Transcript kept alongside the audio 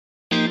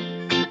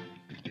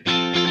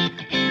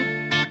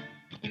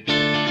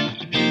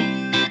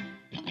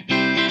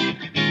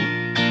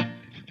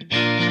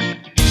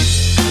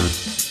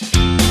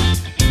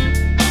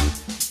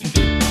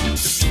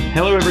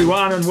Hello,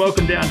 everyone, and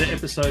welcome down to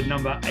episode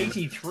number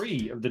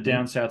 83 of the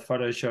Down South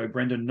Photo Show.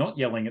 Brendan not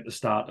yelling at the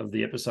start of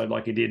the episode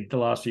like he did the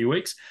last few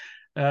weeks.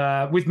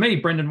 With me,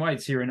 Brendan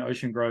Waits, here in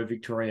Ocean Grove,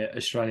 Victoria,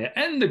 Australia,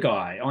 and the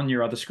guy on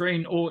your other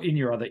screen or in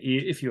your other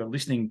ear if you are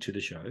listening to the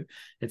show.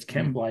 It's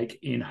Cam Blake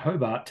in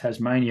Hobart,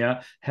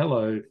 Tasmania.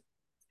 Hello,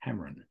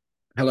 Cameron.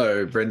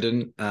 Hello,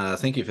 Brendan.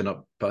 Thank you for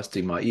not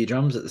busting my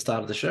eardrums at the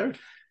start of the show.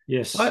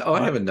 Yes,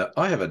 I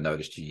haven't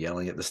noticed you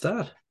yelling at the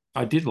start.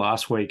 I did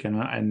last week,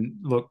 and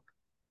look,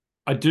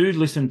 I do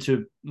listen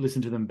to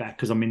them back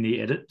because I'm in the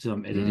edit, so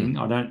I'm editing.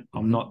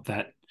 I'm not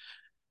that.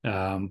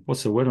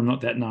 What's the word? I'm not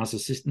that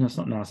narcissistic. No, it's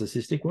not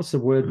narcissistic. What's the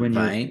word when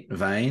vain?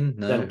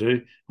 No, that'll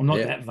do. I'm not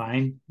that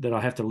vain that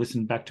I have to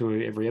listen back to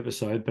every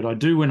episode, but I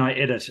do when I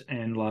edit.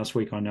 And last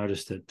week I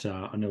noticed that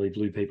I nearly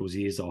blew people's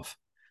ears off.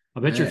 I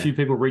bet you a few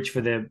people reach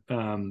for their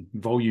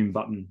volume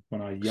button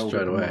when I yelled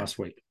at them last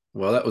week.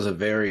 Well, that was a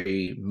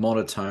very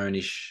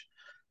monotone-ish,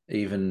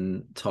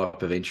 even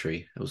type of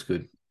entry. It was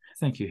good.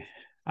 Thank you.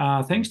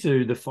 Thanks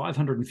to the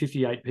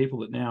 558 people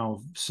that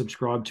now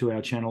subscribe to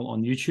our channel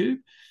on YouTube.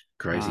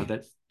 Crazy.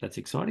 That's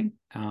exciting.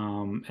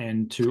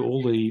 And to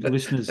all the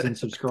listeners and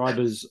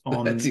subscribers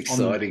on... That's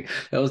exciting.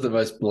 That was the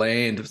most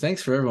bland.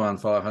 Thanks for everyone,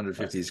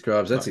 550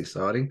 subscribes. That's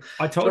exciting.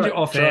 I told you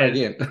off air.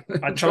 Again.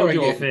 I told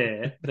you off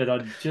air that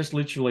I just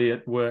literally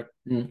at work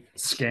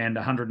scanned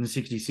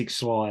 166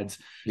 slides.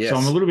 Yes. So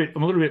I'm a little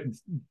bit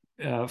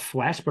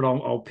flat, but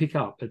I'll pick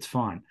up. It's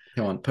fine.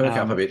 Come on, perk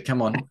up a bit.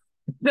 Come on.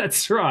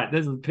 That's right.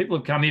 People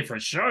have come here for a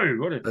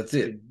show. That's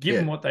it. Give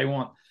them what they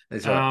want.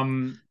 That's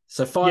right.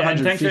 So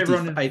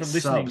 558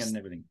 subs and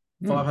everything.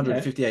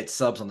 558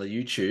 subs on the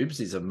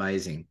YouTubes is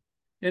amazing.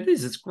 It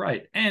is. It's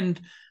great.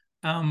 And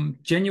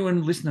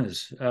genuine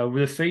listeners.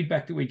 With the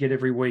feedback that we get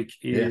every week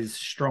is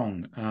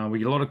strong. We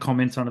get a lot of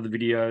comments under the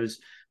videos.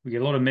 We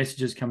get a lot of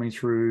messages coming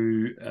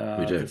through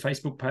the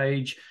Facebook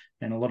page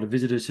and a lot of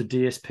visitors to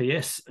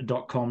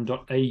dsps.com.au.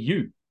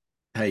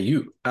 Hey,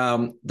 you.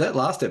 That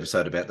last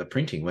episode about the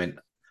printing went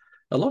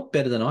a lot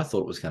better than I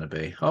thought it was going to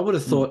be. I would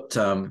have thought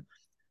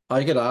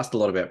I get asked a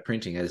lot about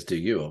printing, as do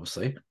you,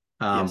 obviously.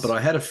 Yes. But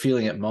I had a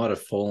feeling it might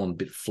have fallen a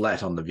bit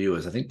flat on the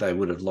viewers. I think they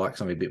would have liked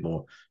something a bit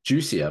more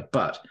juicier,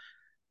 but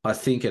I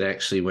think it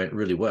actually went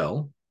really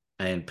well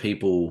and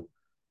people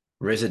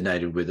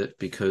resonated with it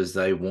because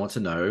they want to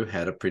know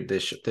how to print their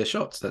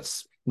shots.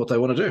 That's what they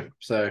want to do.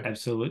 So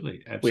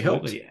absolutely. We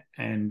helped.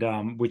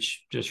 And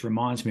which just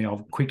reminds me of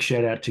a quick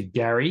shout out to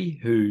Gary,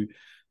 who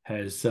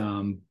has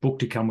booked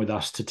to come with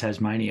us to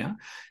Tasmania.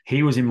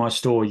 He was in my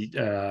store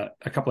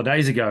a couple of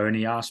days ago and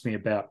he asked me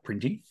about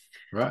printing.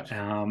 Right.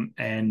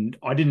 And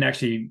I didn't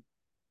actually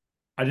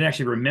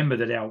remember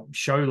that our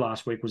show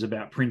last week was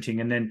about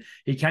printing. And then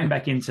he came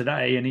back in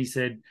today and he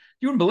said,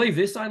 "You wouldn't believe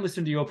this. I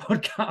listened to your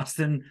podcast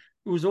and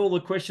it was all the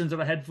questions that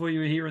I had for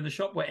you here in the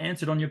shop were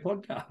answered on your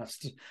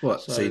podcast."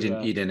 What? So you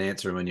didn't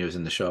answer them when you was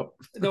in the shop?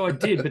 No, I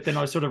did, but then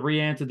I sort of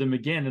re-answered them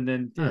again. And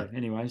then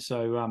anyway,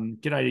 so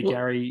g'day to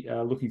Gary.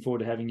 Looking forward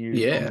to having you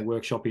on the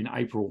workshop in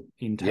April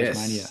in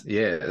Tasmania. Yes,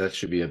 yeah, that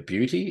should be a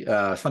beauty.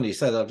 Funny you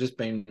say that. I've just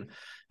been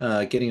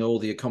getting all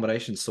the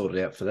accommodations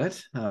sorted out for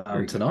that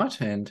tonight.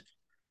 And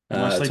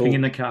am I sleeping in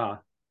the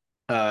car?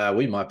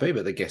 We might be,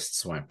 but the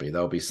guests won't be.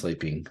 They'll be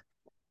sleeping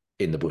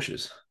in the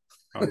bushes.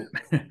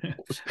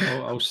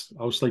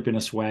 I'll sleep in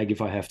a swag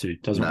if I have to.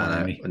 Doesn't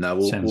bother me. No,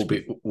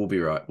 we'll be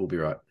right. We'll be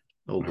right.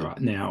 All right.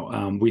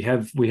 Now we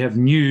have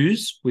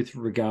news with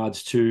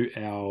regards to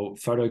our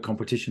photo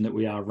competition that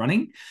we are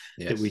running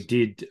that we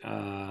did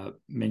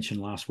mention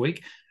last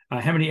week.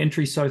 How many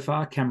entries so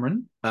far,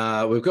 Cameron?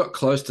 We've got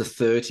close to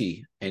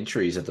 30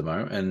 entries at the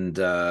moment, and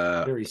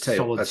very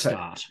solid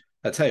start.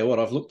 I tell you what,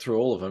 I've looked through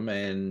all of them,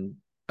 and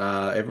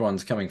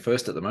everyone's coming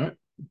first at the moment.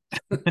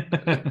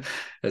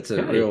 It's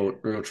a real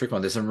trick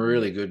one. There's some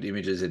really good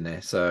images in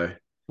there. So,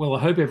 well, I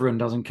hope everyone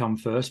doesn't come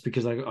first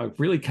because I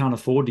really can't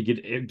afford to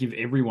give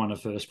everyone a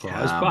first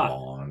prize.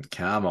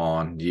 Come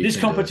on! This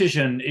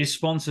competition is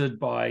sponsored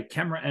by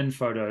Camera and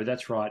Photo.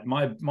 That's right.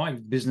 My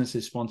business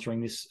is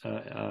sponsoring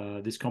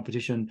this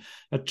competition.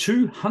 A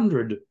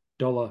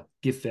 $200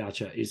 gift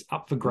voucher is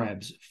up for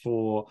grabs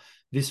for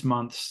this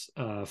month's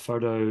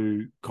photo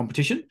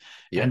competition,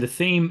 and the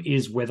theme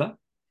is weather.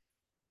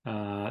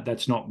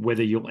 That's not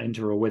whether you'll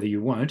enter or whether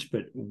you won't,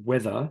 but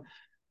weather,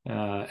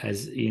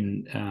 as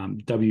in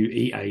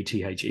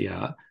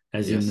WEATHER,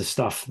 as in the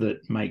stuff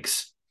that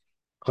makes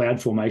cloud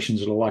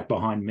formations that are like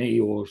behind me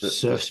or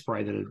surf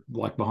spray that are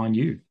like behind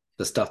you.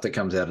 The stuff that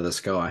comes out of the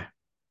sky.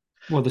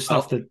 Well, the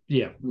stuff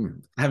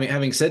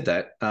Having said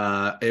that,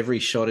 every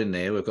shot in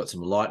there, we've got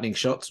some lightning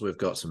shots, we've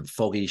got some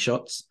foggy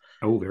shots.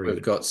 Oh, very good.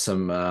 We've got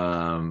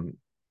some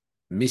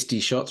misty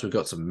shots. We've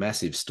got some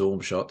massive storm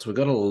shots. We've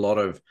got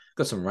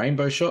got some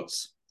rainbow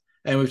shots,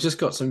 and we've just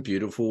got some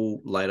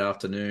beautiful late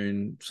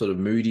afternoon sort of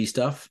moody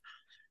stuff.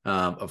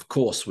 Of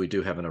course, we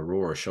do have an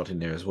aurora shot in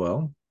there as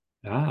well.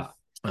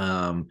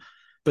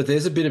 But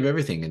there's a bit of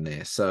everything in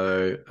there.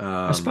 So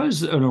I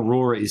suppose an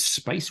aurora is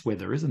space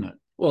weather, isn't it?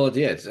 Well,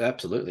 yeah,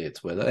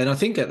 it's weather. And I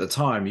think at the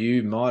time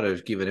you might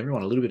have given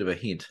everyone a little bit of a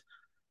hint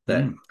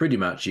that pretty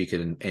much you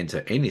can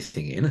enter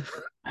anything in,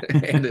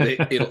 and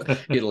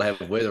it'll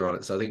have weather on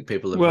it. So I think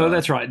people have. Well,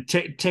 that's right.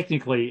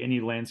 Technically,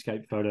 any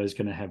landscape photo is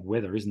going to have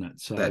weather, isn't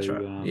it? So that's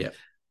right. Yeah.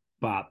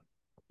 But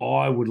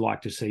I would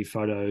like to see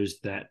photos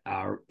that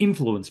are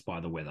influenced by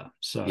the weather.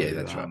 So yeah,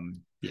 that's right.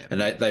 Yeah,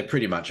 and they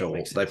pretty much all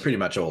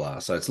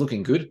are. So it's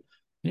looking good.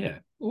 Yeah,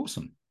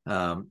 awesome.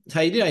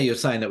 Hey, you're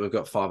saying that we've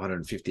got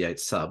 558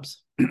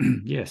 subs.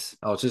 Yes.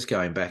 I was just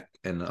going back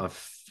and I've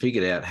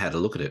figured out how to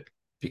look at it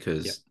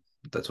because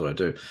that's what I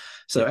do.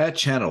 So our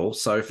channel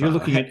so far. You're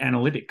looking at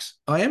analytics.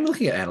 I am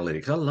looking at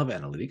analytics. I love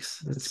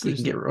analytics. You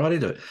can get right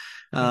into it.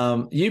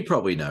 You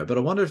probably know, but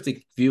I wonder if the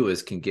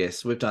viewers can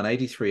guess. We've done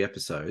 83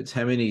 episodes.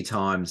 How many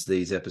times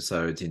these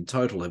episodes in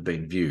total have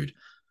been viewed?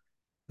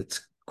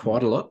 It's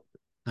quite a lot.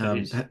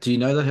 Do you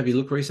know that? Have you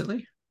looked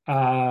recently?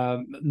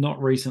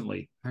 Not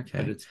recently.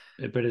 Okay.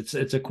 But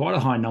it's a quite a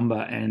high number,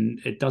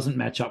 and it doesn't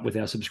match up with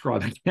our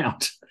subscriber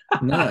count.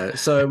 No.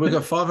 So we've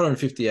got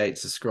 558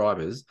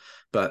 subscribers,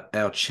 but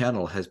our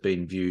channel has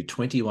been viewed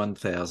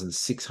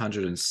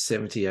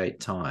 21,678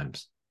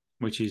 times.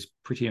 Which is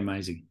pretty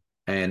amazing.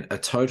 And a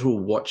total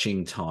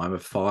watching time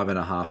of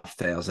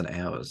 5,500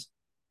 hours.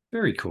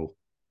 Very cool.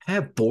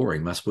 How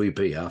boring must we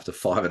be after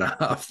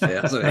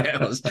 5,500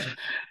 hours?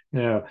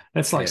 Yeah,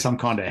 that's like some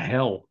kind of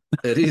hell.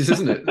 It is,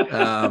 isn't it?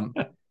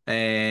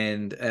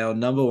 And our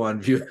number one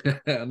viewed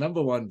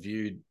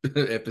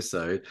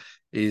episode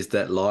is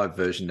that live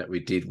version that we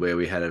did where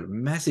we had a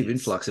massive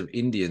influx of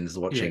Indians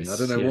watching. I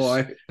don't know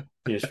why.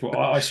 Yes, well,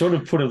 I sort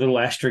of put a little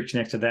asterisk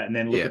next to that and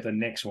then look at the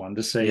next one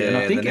to see. And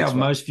I think our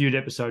most viewed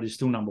episode is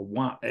still number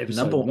one.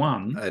 Episode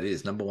one. It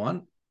is number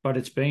one. But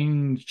it's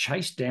been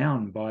chased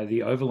down by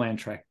the Overland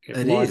Track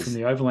live from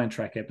the Overland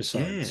Track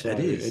episode. Yeah, so it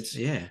is.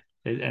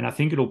 And I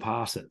think it'll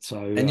pass it. So,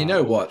 and you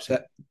know what?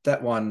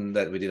 That one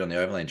that we did on the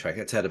Overland Track,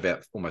 it's had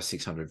about almost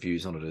 600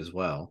 views on it as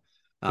well.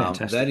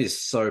 That is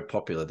so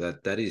popular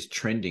that is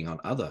trending on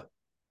other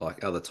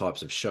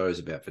types of shows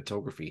about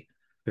photography.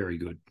 Very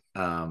good.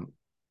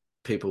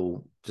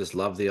 People just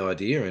love the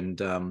idea,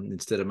 and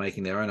instead of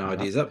making their own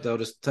ideas up, they'll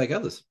just take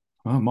others.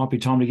 Well, it might be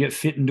time to get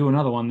fit and do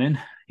another one then.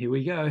 Here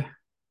we go.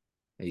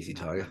 Easy,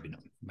 Tiger.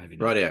 Maybe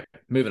not. Right out.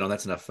 Moving on.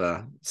 That's enough.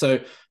 So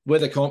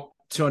Weather Comp,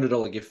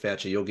 $200 gift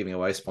voucher you're giving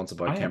away, sponsored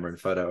by Camera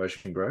and Photo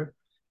Ocean Grove.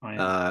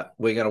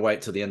 We're going to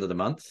wait till the end of the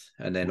month,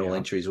 and then all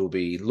entries will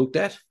be looked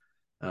at,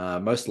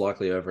 most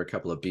likely over a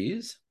couple of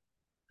beers.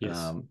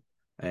 Yes.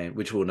 And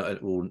which will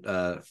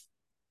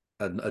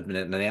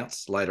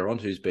announce later on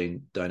who's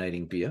been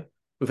donating beer.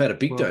 We've had a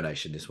big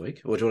donation this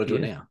week. Or do you want to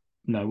do it now?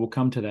 No, we'll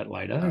come to that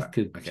later.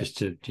 Okay. Just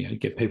to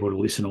get people to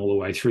listen all the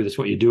way through. That's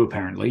what you do.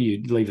 Apparently,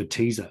 you leave a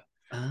teaser.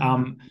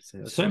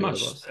 So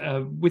much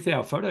with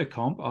our photo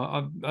comp.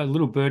 A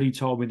little birdie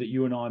told me that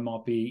you and I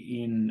might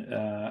be in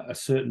a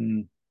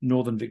certain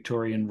northern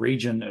Victorian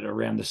region at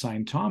around the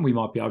same time. We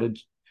might be able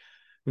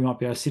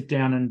to sit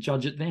down and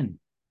judge it then.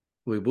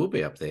 We will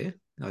be up there.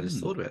 I just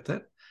thought about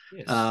that.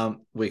 Yes.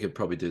 We could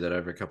probably do that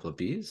over a couple of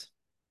beers.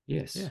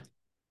 Yes. Yeah.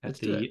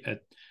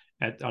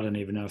 I don't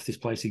even know if this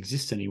place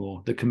exists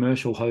anymore. The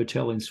Commercial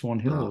Hotel in Swan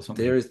Hill or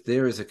something.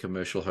 There is a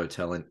commercial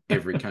hotel in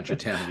every country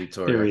town in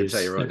Victoria. I can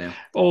tell you right now.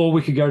 Or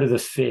we could go to the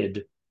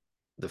Fed.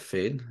 The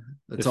Fed.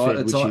 It's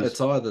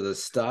either the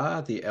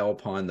Star, the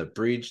Alpine, the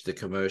Bridge, the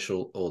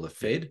Commercial, or the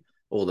Fed,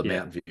 or the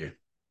Mountain View.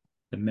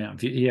 The Mountain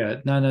View. Yeah.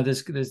 No.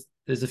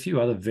 There's a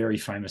few other very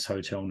famous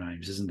hotel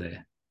names, isn't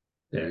there?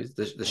 There is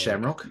the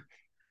Shamrock.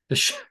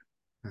 There's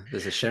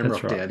a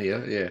Shamrock down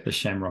here. Yeah. The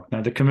Shamrock.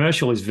 No, the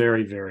Commercial is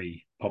very,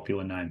 very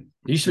popular name.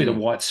 It used to be the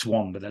White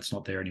Swan, but that's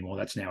not there anymore.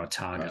 That's now a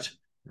Target.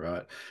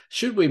 Right.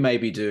 Should we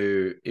maybe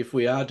if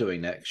we are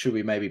doing that, should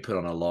we maybe put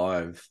on a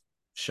live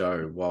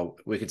show while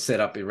we could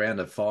set up around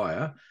a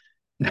fire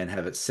and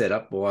have it set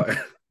up while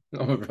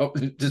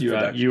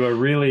you are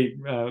really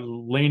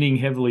leaning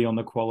heavily on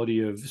the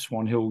quality of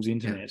Swan Hill's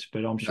internet,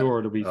 but I'm sure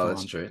it'll be fine.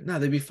 That's true. No,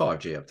 there'd be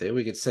 5G up there.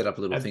 We could set up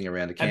a little thing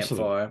around a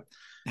campfire.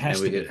 And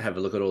we could have a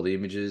look at all the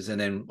images, and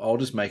then I'll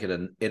just make it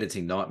an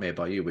editing nightmare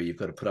by you, where you've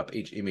got to put up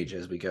each image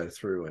as we go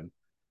through. And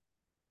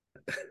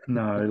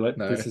no,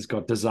 this has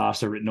got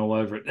disaster written all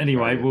over it.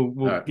 Anyway,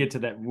 we'll get to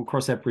that. We'll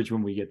cross that bridge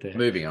when we get there.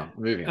 Moving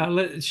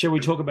on. Shall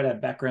we talk about our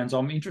backgrounds?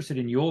 I'm interested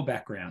in your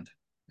background.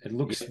 It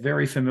looks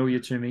very familiar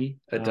to me.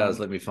 It does.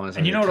 Let me find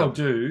something. And you know what I'll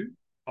do?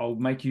 I'll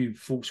make you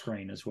full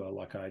screen as well,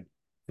 like I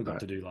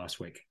forgot to do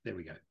last week. There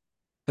we go.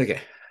 Okay.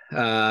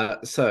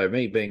 So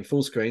me being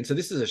full screen. So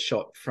this is a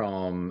shot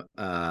from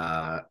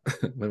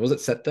when was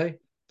it? Saturday?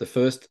 I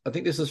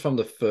think this is from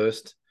the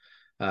first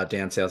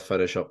down south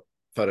photo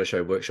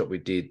show workshop we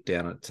did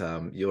down at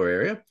your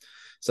area.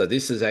 So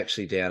this is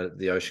actually down at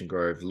the Ocean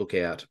Grove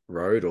Lookout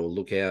Road, or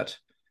Lookout.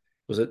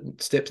 Was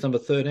it steps number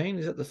 13?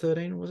 Is that the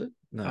 13? Was it?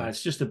 No,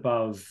 it's just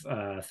above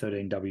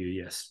 13W.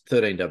 Yes,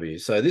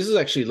 13W. So this is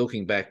actually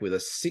looking back with a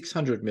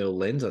 600mm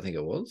lens, I think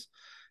it was,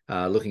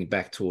 looking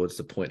back towards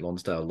the Point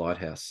Lonsdale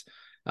Lighthouse.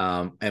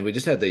 And we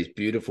just had these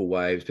beautiful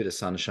waves, bit of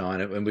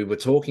sunshine. And we were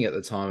talking at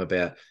the time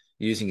about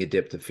using your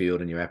depth of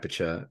field and your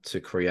aperture to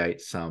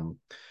create some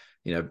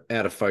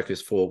out of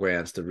focus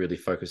foregrounds to really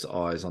focus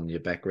eyes on your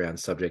background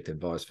subject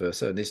and vice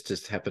versa. And this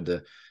just happened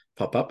to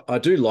pop up. I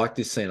do like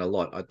this scene a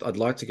lot. I'd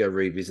like to go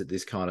revisit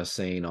this kind of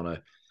scene on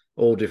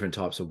all different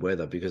types of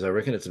weather, because I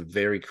reckon it's a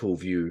very cool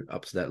view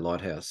up to that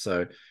lighthouse.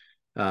 So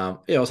I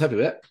was happy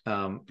with that.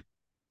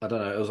 I don't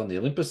know. It was on the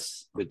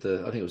Olympus with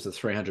I think it was the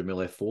 300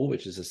 mm f4,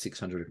 which is a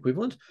 600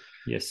 equivalent.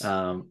 Yes.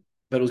 But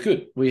it was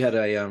good. We had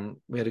a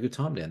good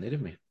time down there,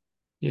 didn't we?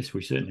 Yes,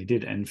 we certainly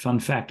did. And fun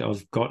fact,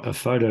 I've got a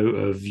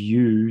photo of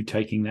you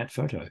taking that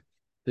photo.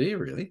 Do you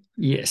really?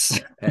 Yes.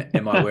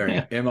 Am I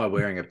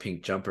wearing a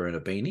pink jumper and a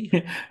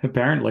beanie?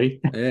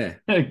 Apparently. Yeah.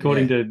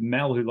 According to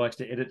Mel, who likes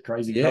to edit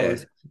crazy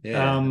colors.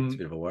 Yeah. It's a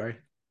bit of a worry.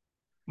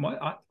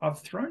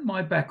 I've thrown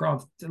my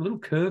background, a little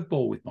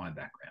curveball with my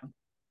background.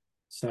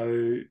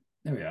 So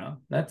there we are.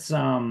 That's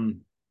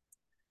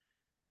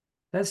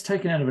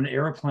taken out of an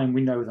aeroplane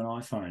window with an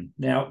iPhone.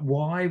 Now,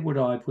 why would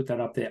I put that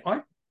up there?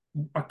 I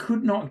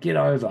could not get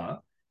over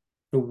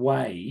the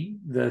way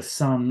the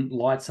sun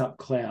lights up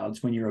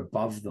clouds when you're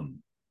above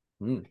them.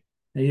 Mm.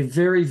 Now, you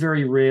very,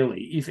 very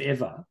rarely, if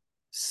ever,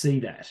 see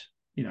that.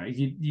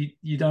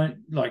 You don't,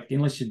 like,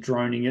 unless you're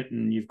droning it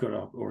and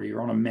or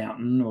you're on a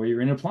mountain or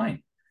you're in a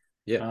plane.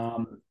 Yeah.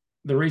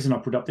 The reason I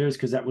put up there is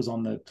because that was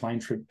on the plane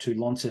trip to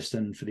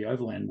Launceston for the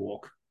Overland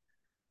Walk.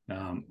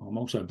 I'm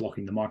also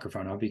blocking the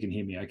microphone. I hope you can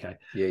hear me okay.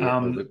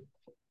 Yeah.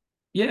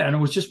 Yeah, and it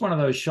was just one of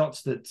those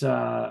shots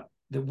that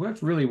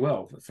worked really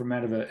well from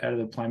out of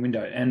the plane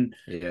window. And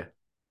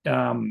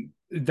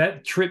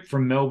that trip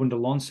from Melbourne to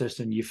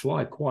Launceston, you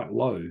fly quite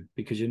low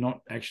because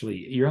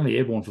you're only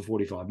airborne for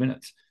 45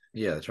 minutes.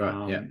 Yeah, that's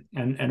right.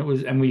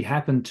 And we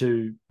happened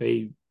to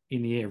be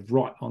in the air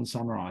right on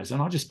sunrise, and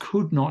I just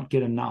could not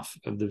get enough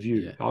of the view.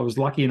 Yeah. I was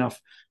lucky enough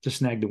to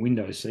snag the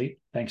window seat.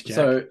 Thanks,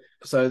 Jack.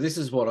 So this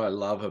is what I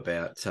love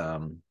about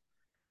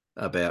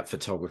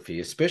photography,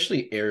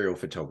 especially aerial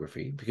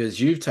photography, because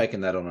you've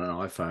taken that on an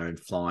iPhone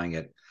flying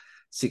at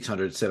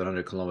 600,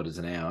 700 kilometers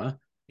an hour.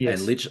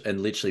 Yes.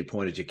 and literally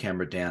pointed your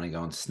camera down and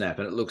go and snap,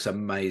 and it looks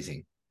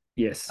amazing.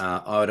 Yes.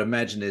 I would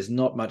imagine there's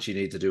not much you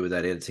need to do with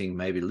that editing,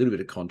 maybe a little bit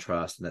of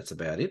contrast, and that's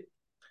about it.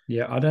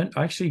 Yeah, I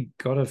actually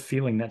got a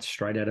feeling that's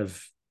straight out of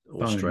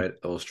phone.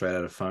 Straight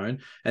out of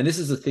phone. And this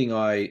is the thing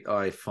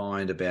I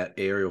find about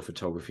aerial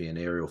photography and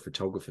aerial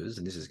photographers,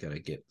 and this is going to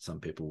get some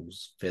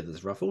people's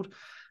feathers ruffled.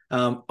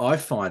 I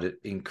find it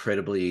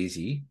incredibly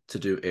easy to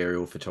do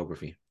aerial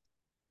photography.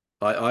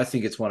 I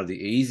think it's one of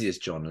the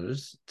easiest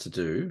genres to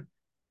do.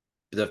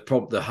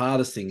 The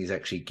hardest thing is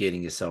actually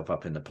getting yourself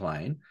up in the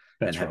plane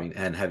and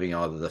having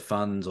either the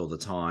funds or the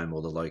time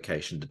or the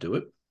location to do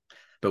it.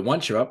 But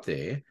once you're up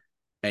there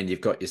and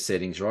you've got your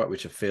settings right,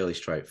 which are fairly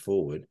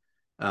straightforward,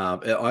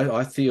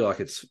 I feel like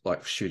it's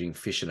like shooting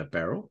fish in a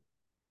barrel.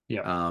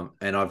 Yeah.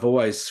 And I've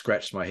always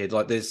scratched my head.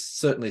 Like, there's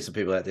certainly some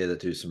people out there that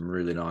do some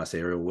really nice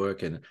aerial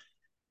work, and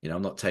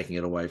I'm not taking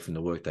it away from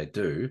the work they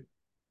do,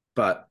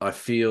 but I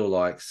feel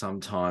like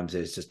sometimes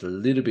there's just a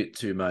little bit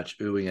too much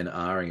oohing and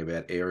ahhing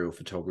about aerial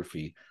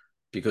photography,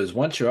 because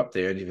once you're up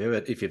there and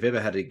if you've ever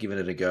had to given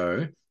it a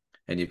go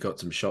and you've got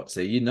some shots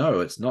there,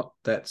 it's not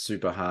that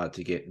super hard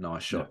to get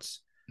nice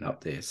shots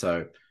up there.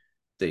 So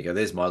there you go.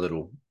 There's my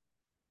little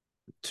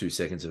 2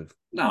 seconds of.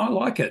 No, I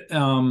like it.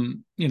 I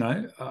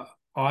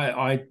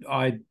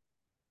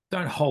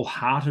don't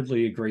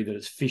wholeheartedly agree that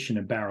it's fish in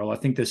a barrel. I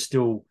think there's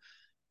still,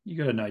 you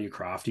got to know your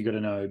craft. You got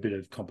to know a bit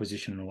of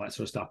composition and all that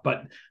sort of stuff.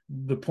 But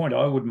the point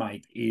I would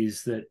make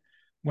is that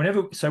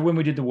when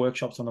we did the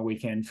workshops on the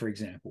weekend, for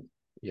example,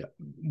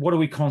 what are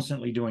we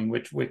constantly doing?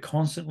 We're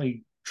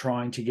constantly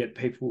trying to get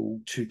people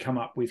to come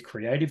up with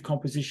creative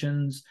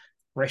compositions,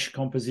 fresh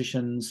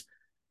compositions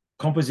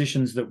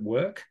that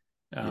work,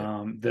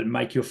 that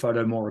make your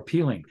photo more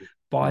appealing.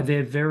 By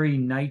their very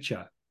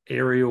nature,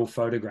 aerial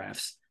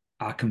photographs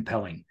are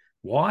compelling.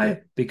 Why? Yeah.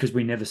 Because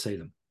we never see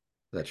them.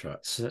 That's right.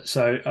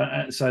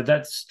 So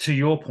that's, to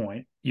your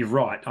point. You're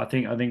right. I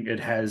think it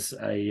has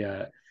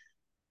it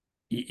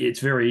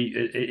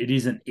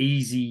is an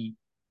easy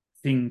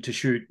thing to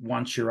shoot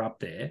once you're up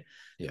there,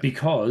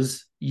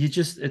 because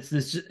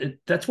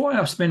that's why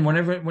I spend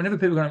whenever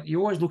people go, you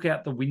always look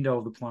out the window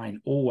of the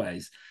plane.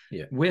 Always.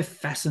 Yeah. We're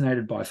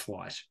fascinated by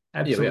flight.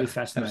 Absolutely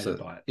fascinated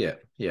by it.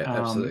 Yeah.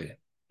 Absolutely.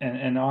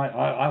 And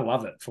I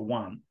love it, for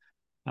one.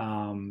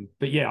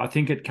 But I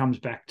think it comes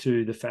back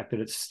to the fact that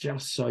it's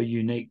just so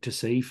unique to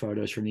see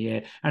photos from the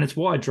air, and it's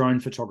why drone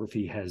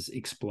photography has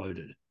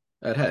exploded.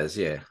 It has,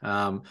 yeah.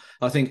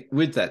 I think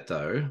with that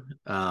though,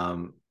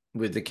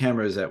 with the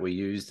cameras that we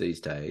use these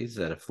days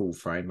that are full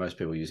frame, most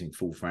people are using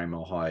full frame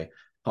or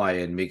high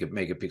end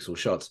megapixel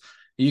shots.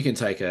 You can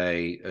take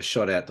a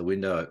shot out the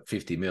window at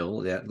 50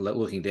 mil,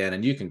 looking down,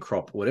 and you can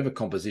crop whatever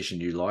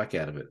composition you like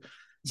out of it.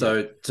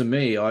 So to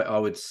me, I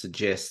would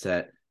suggest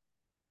that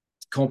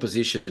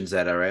compositions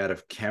that are out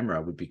of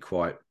camera would be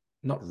quite,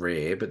 not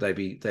rare, but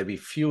they'd be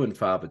few and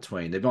far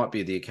between. There might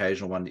be the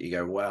occasional one that you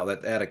go, wow,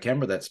 that out of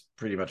camera, that's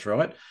pretty much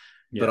right.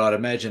 Yeah. But I'd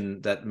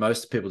imagine that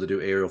most people that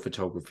do aerial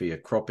photography are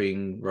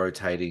cropping,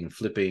 rotating,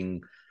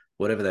 flipping,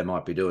 whatever they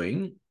might be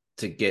doing.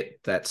 to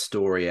get that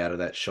story out of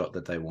that shot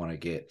that they want to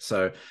get.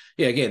 So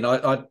yeah, again,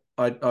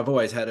 I've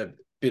always had a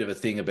bit of a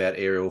thing about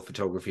aerial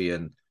photography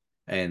and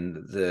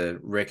the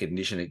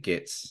recognition it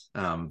gets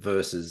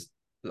versus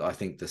I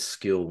think the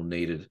skill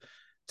needed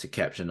to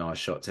capture nice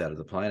shots out of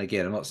the plane.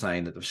 Again, I'm not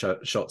saying that the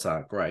shots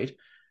aren't great.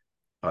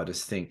 I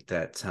just think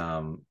that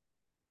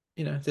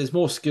there's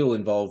more skill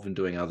involved in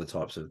doing other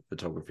types of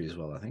photography as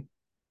well, I think.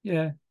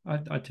 Yeah,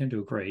 I tend to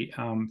agree.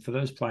 For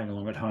those playing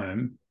along at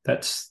home,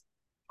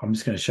 I'm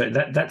just going to show you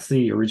that's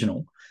the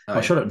original. Oh,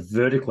 I shot it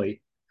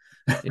vertically.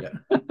 Yeah.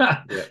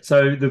 Yeah.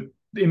 So the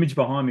image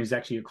behind me is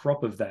actually a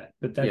crop of that,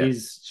 but that Yeah.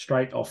 is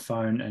straight off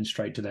phone and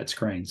straight to that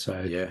screen.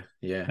 So Yeah.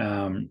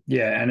 and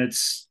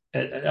I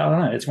don't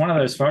know, it's one of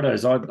those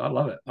photos. I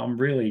love it.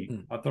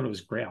 I thought it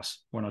was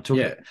grouse when I took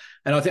it.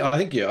 And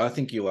I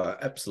think you are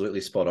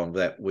absolutely spot on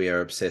that. We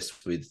are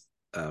obsessed with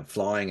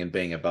flying and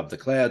being above the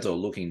clouds or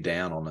looking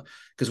down on it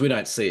because we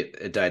don't see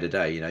it day to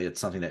day. It's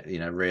something that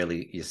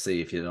rarely you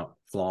see if you're not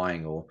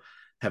flying or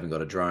haven't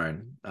got a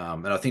drone.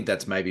 And I think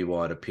that's maybe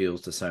why it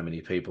appeals to so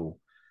many people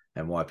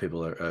and why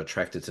people are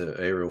attracted to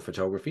aerial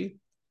photography.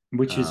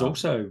 Which is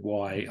also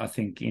why I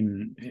think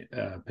in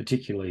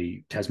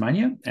particularly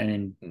Tasmania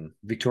and in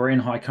Victorian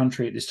high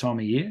country at this time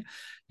of year,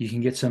 you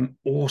can get some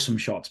awesome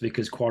shots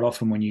because quite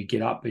often when you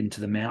get up into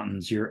the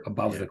mountains, you're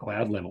above the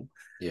cloud level.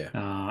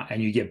 Yeah.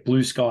 And you get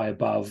blue sky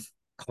above,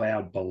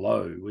 cloud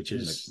below, which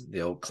is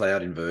the old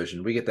cloud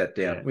inversion. We get that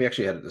down. Yeah. We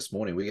actually had it this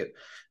morning. We get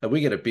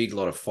a big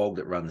lot of fog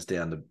that runs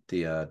down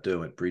the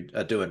Derwent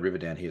River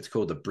down here. It's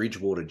called the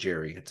Bridgewater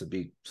Jerry. It's a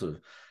big sort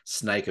of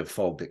snake of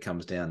fog that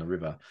comes down the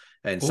river.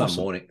 And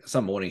awesome.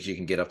 some mornings you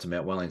can get up to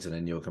Mount Wellington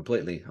and you're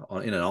completely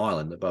in an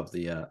island above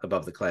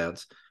the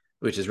clouds,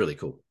 which is really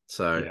cool.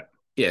 So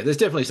yeah, there's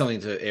definitely something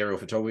to aerial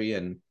photography,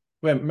 and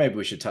maybe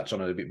we should touch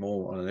on it a bit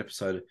more on an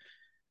episode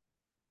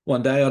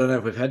one day. I don't know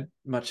if we've had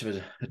much of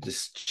a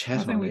just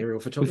chat on aerial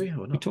photography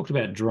or not. We talked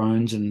about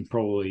drones and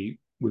probably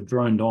we've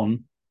droned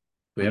on.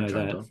 We have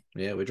droned on.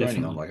 Yeah, we're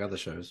droning on like other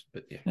shows,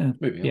 but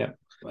moving on. Yeah,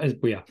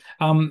 we are.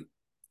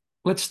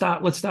 Let's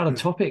start a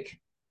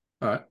topic.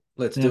 All right,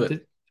 let's do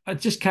it. It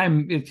just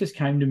came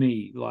to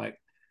me like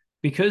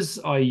because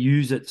I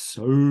use it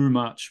so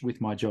much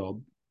with my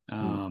job,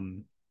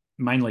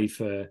 mainly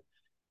for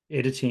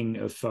editing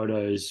of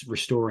photos,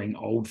 restoring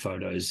old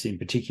photos in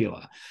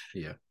particular.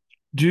 Yeah.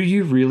 Do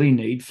you really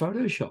need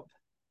Photoshop?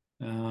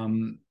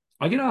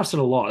 I get asked it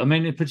a lot. I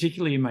mean,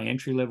 particularly in my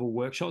entry-level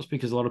workshops,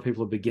 because a lot of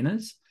people are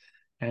beginners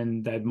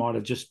and they might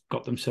have just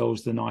got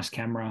themselves the nice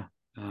camera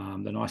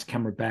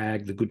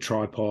bag, the good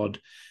tripod.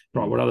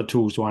 Right, what other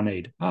tools do I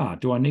need?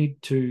 Do I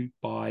need to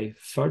buy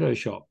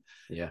Photoshop?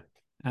 Yeah.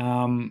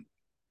 I'm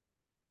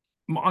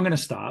going to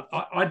start.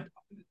 I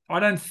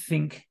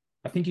think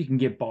you can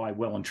get by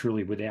well and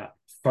truly without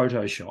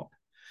Photoshop.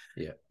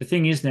 Yeah. The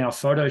thing is now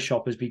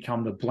Photoshop has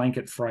become the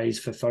blanket phrase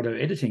for photo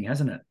editing,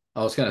 hasn't it?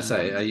 I was going to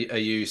say, are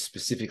you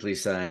specifically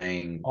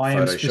saying I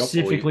Photoshop? am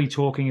specifically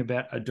talking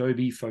about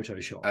Adobe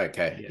Photoshop.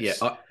 Okay. Yes.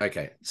 Yeah.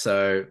 Okay.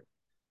 So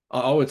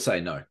I would say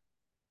no.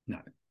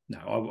 No,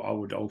 I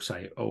would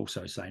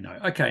also say no.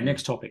 Okay,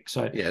 next topic.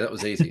 So yeah, that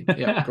was easy.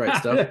 Yeah, great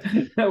stuff.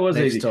 That was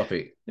next easy.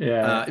 topic.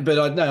 Yeah, but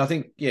I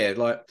think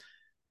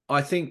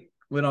I think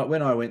when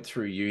I went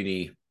through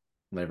uni,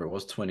 whenever it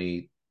was when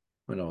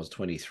I was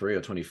 23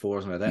 or 24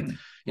 or something like that,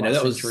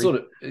 that was sort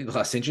of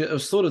last century. It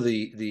was sort of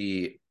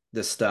the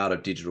start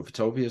of digital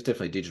photography. There's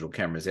definitely digital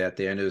cameras out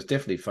there, and there was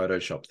definitely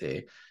Photoshop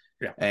there.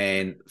 Yeah.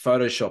 And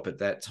Photoshop at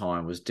that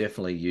time was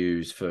definitely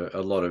used for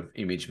a lot of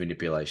image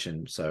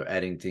manipulation. So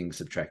adding things,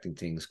 subtracting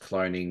things,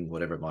 cloning,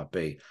 whatever it might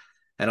be.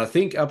 And I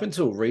think up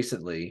until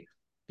recently,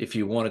 if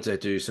you wanted to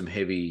do some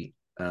heavy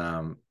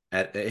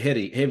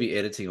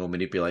editing or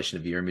manipulation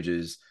of your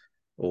images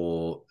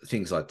or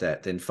things like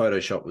that, then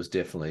Photoshop was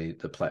definitely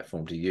the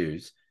platform to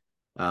use.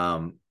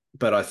 But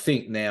I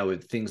think now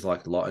with things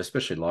like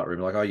especially Lightroom,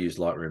 like I use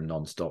Lightroom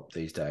nonstop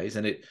these days,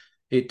 and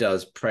it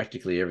does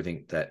practically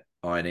everything that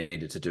I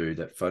needed to do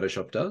that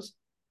Photoshop does.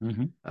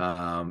 Mm-hmm.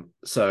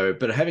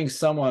 But having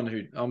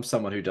I'm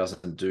someone who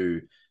doesn't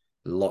do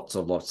lots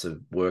of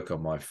work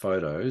on my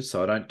photos.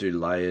 So I don't do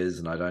layers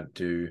and I don't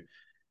do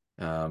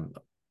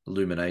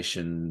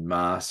illumination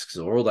masks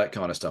or all that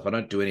kind of stuff. I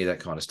don't do any of that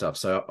kind of stuff.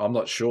 So I'm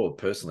not sure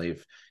personally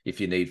if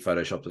you need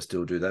Photoshop to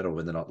still do that or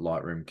whether or not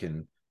Lightroom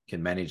can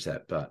manage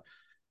that. But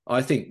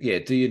I think, I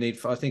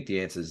think the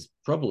answer is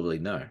probably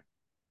no.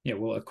 Yeah,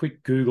 well, a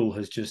quick Google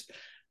has just,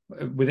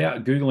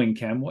 without Googling,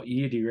 Cam, what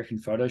year do you reckon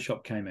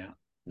Photoshop came out?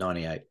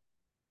 98.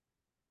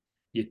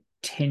 You're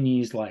 10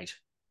 years late.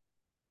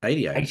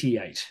 88.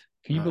 88.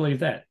 Can you believe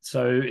that?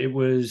 So it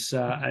was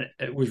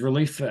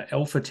released for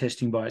alpha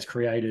testing by its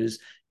creators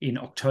in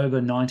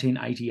October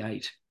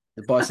 1988.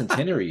 The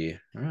bicentenary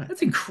year. All right.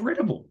 That's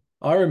incredible.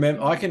 I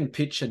remember, I can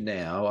picture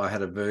now, I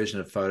had a version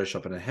of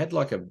Photoshop and it had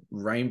like a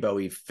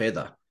rainbowy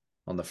feather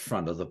on the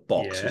front of the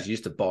box because you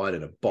used to buy it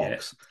in a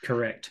box. Yeah,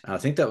 correct. I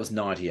think that was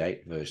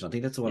 98 version. I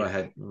think that's the one I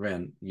had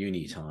around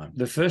uni time.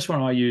 The first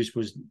one I used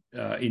was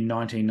in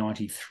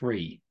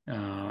 1993,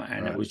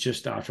 and it was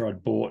just after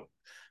I'd bought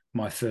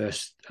my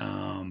first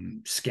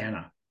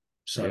scanner.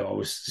 So I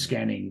was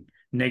scanning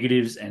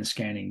negatives and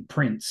scanning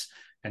prints,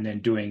 and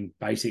then doing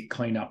basic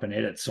cleanup and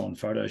edits on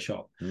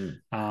Photoshop.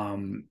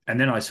 And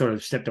then I sort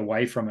of stepped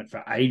away from it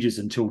for ages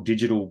until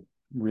digital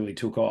really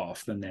took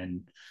off. And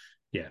then,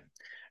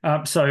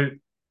 so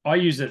I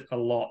use it a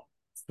lot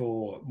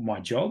for my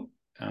job.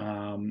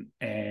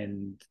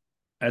 And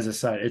as I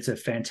say, it's a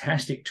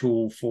fantastic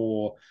tool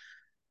for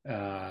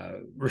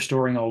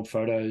restoring old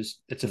photos.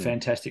 It's a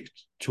fantastic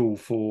tool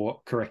for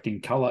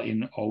correcting color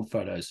in old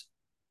photos.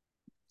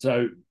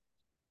 So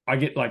I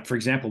get, like, for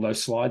example,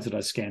 those slides that I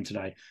scanned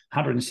today,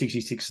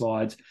 166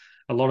 slides.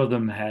 A lot of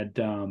them had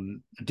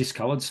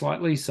discolored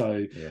slightly.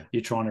 So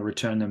you're trying to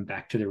return them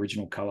back to the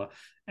original color.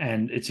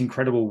 And it's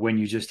incredible when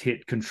you just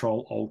hit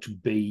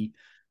Control-Alt-B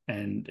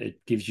and it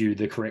gives you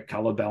the correct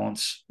color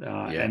balance.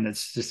 And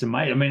it's just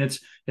amazing. I mean,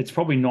 it's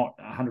probably not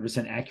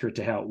 100% accurate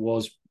to how it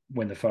was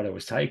when the photo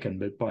was taken,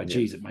 but by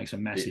geez, it makes a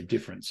massive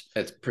difference.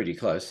 It's pretty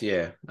close.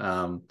 I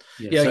So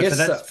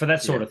guess for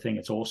that sort of thing,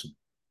 it's awesome.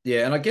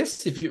 Yeah, and I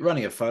guess if you're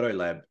running a photo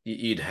lab,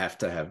 you'd have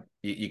to have,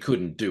 you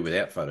couldn't do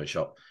without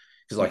Photoshop,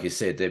 because like you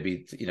said, there'd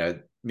be,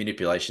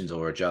 manipulations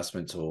or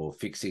adjustments or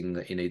fixing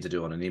that you need to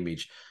do on an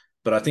image.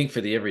 But I think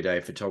for the everyday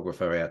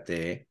photographer out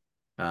there,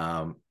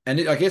 I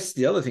guess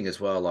the other thing as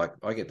well, like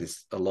I get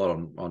this a lot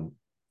on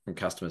from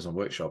customers on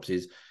workshops,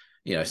 is,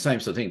 same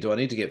sort of thing. Do I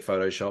need to get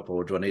Photoshop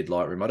or do I need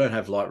Lightroom? I don't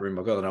have Lightroom.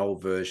 I've got an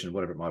old version,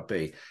 whatever it might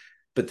be.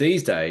 But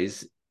these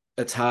days,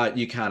 it's hard.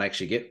 You can't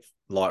actually get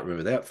Lightroom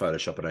without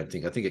Photoshop. I don't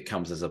think. I think it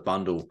comes as a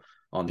bundle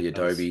on the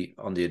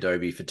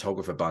Adobe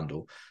photographer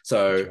bundle.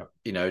 So,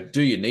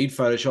 do you need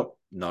Photoshop?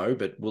 No,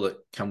 but will it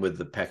come with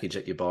the package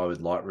that you buy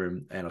with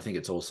Lightroom? And I think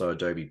it's also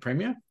Adobe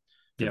Premiere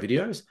for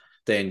videos.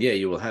 Then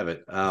you will have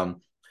it. I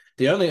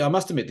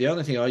must admit, the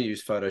only thing I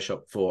use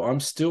Photoshop for, I'm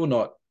still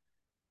not,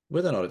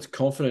 whether or not it's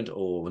confident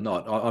or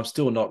not, I'm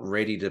still not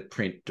ready to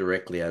print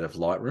directly out of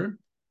Lightroom.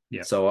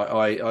 So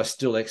I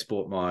still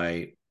export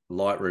my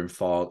Lightroom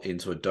file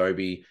into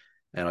Adobe,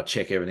 and I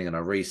check everything and I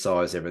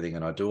resize everything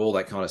and I do all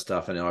that kind of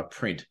stuff. And then I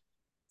print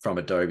from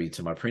Adobe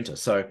to my printer.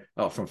 So,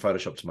 from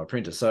Photoshop to my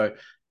printer. So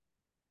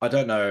I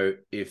don't know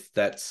if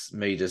that's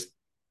me just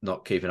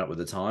not keeping up with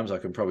the times. I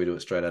can probably do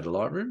it straight out of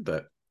Lightroom,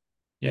 but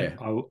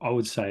I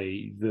would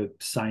say the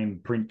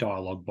same print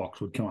dialog box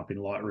would come up in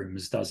Lightroom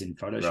as does in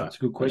Photoshop. Right. It's a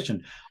good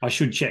question. I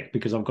should check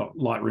because I've got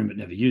Lightroom but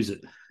never use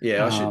it.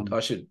 I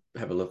should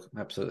have a look.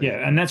 Absolutely.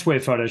 And that's where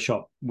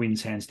Photoshop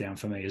wins hands down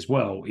for me as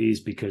well,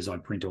 is because I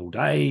print all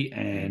day,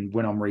 and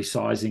when I'm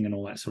resizing and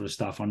all that sort of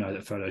stuff, I know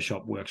that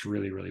Photoshop works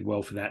really, really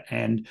well for that.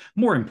 And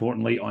more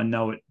importantly, I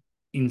know it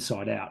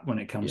inside out when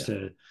it comes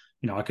to,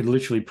 I could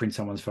literally print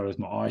someone's photo with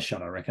my eyes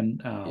shut, I reckon.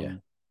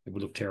 It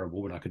would look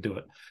terrible, but I could do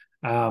it.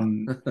 I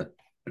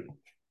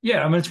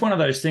mean, it's one of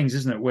those things,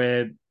 isn't it,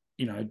 where,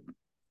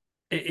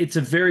 it's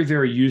a very,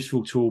 very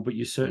useful tool, but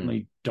you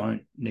certainly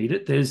don't need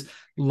it. There's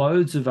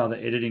loads of other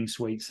editing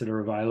suites that are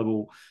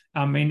available.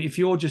 I mean, if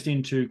you're just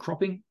into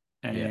cropping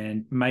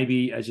and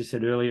maybe, as you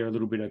said earlier, a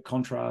little bit of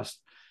contrast,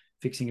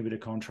 fixing a bit of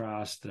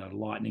contrast,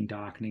 lightening,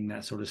 darkening,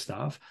 that sort of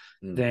stuff,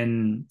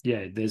 then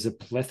there's a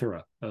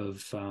plethora of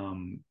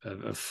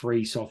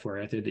free software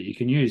out there that you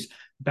can use.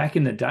 Back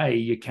in the day,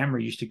 your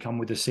camera used to come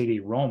with a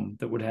CD-ROM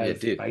that would have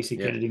basic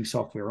editing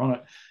software on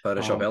it.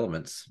 Photoshop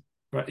Elements.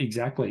 Right,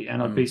 exactly.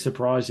 And I'd be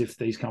surprised if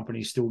these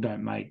companies still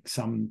don't make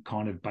some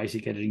kind of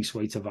basic editing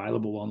suites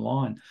available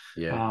online.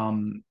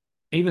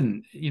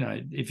 Even,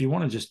 if you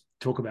want to just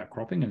talk about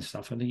cropping and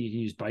stuff, I think you can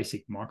use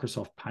basic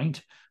Microsoft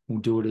Paint will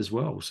do it as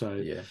well.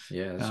 So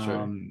that's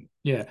true.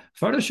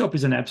 Photoshop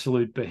is an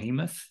absolute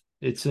behemoth.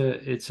 It's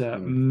a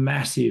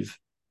massive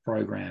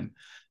program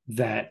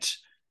that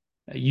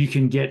you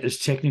can get as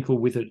technical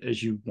with it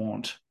as you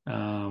want,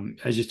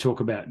 as you talk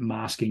about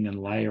masking and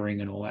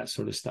layering and all that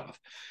sort of stuff.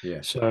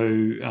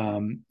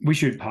 So we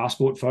shoot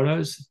passport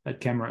photos at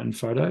Camera and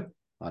Photo.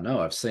 I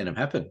know, I've seen them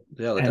happen.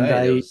 The other day,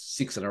 there was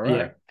 6 in a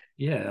row.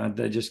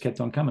 They just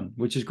kept on coming,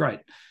 which is great.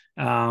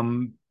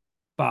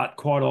 But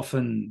quite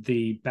often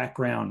the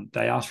background,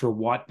 they ask for a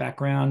white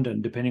background,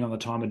 and depending on the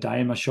time of day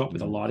in my shop, with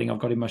the lighting I've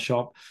got in my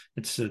shop,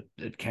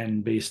 it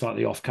can be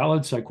slightly off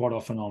colored. So quite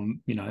often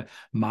I'm,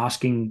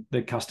 masking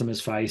the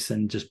customer's face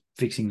and just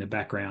fixing the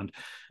background.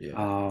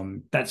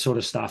 That sort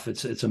of stuff,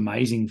 it's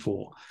amazing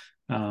for.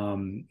 I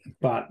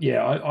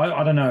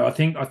don't know. I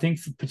think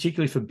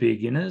particularly for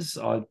beginners,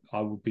 I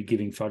would be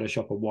giving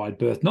Photoshop a wide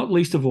berth, not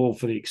least of all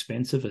for the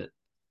expense of it.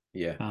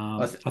 You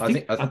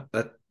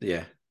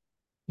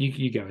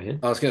go ahead.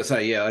 I was going to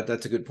say,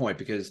 that's a good point,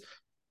 because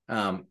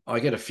I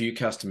get a few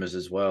customers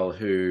as well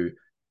who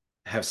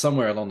have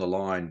somewhere along the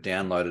line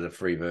downloaded a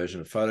free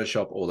version of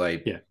Photoshop, or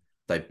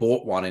they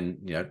bought one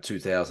in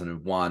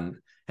 2001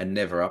 and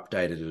never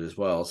updated it as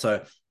well.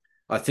 So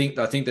I think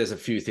there's a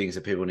few things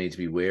that people need to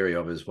be wary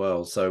of as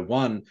well. So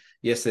one,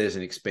 yes, there's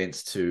an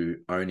expense to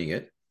owning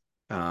it,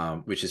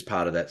 which is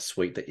part of that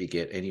suite that you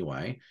get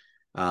anyway.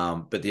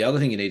 But the other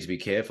thing you need to be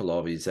careful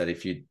of is that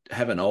if you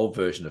have an old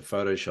version of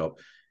Photoshop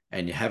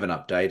and you haven't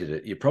updated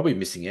it, you're probably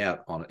missing out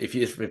on it.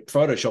 If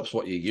Photoshop's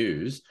what you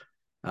use,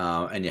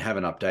 and you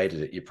haven't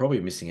updated it, you're probably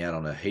missing out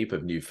on a heap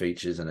of new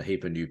features and a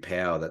heap of new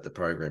power that the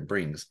program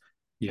brings.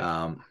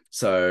 Yeah.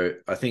 So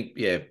I think,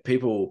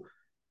 people,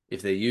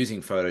 if they're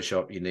using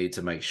Photoshop, you need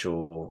to make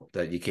sure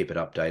that you keep it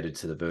updated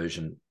to the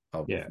version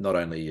of not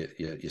only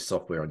your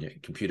software on your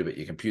computer, but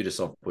your computer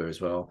software as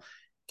well.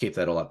 Keep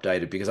that all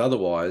updated, because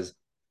otherwise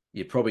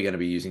you're probably going to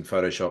be using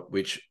Photoshop,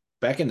 which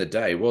back in the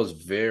day was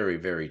very,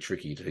 very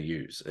tricky to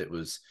use. It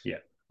was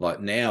like,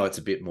 now it's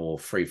a bit more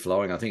free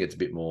flowing. I think it's a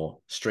bit more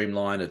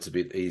streamlined. It's a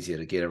bit easier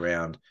to get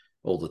around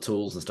all the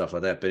tools and stuff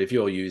like that. But if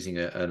you're using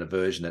a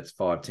version that's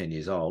 5-10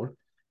 years old,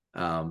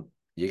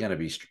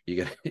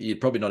 you're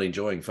probably not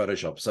enjoying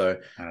Photoshop. So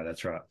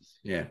that's right.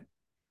 Yeah.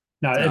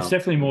 No, it's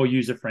definitely more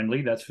user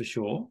friendly, that's for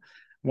sure.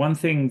 One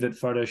thing that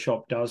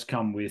Photoshop does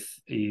come with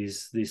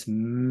is this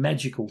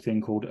magical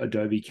thing called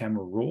Adobe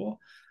Camera Raw,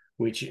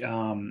 which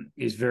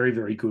is very,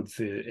 very good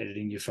for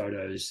editing your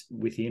photos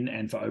within,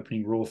 and for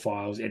opening RAW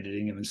files,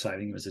 editing them and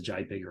saving them as a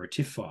JPEG or a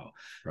TIFF file.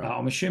 Right.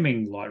 I'm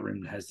assuming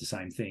Lightroom has the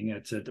same thing.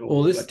 It's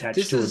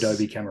attached to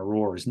Adobe Camera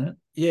Raw, isn't it?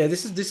 Yeah,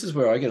 this is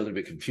where I get a little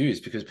bit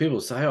confused, because people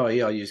say, "Oh,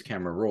 yeah, I use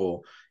Camera Raw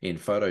in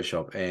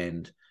Photoshop,"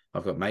 and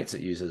I've got mates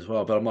that use it as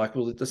well. But I'm like,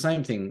 well, the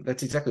same thing.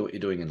 That's exactly what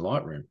you're doing in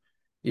Lightroom.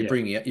 You're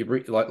bringing out,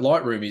 like,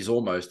 Lightroom is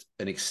almost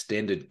an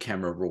extended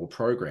Camera Raw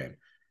program.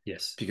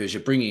 Yes, because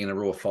you're bringing in a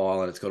raw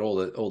file and it's got all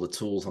the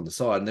tools on the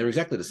side, and they're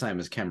exactly the same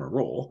as Camera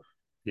Raw.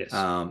 Yes.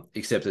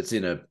 Except it's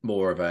in a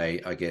more of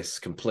a, I guess,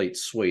 complete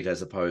suite,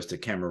 as opposed to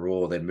Camera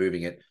Raw then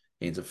moving it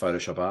into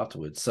Photoshop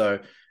afterwards. So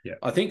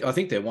I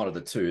think they're one of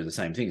the two, the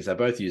same things. They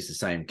both use the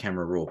same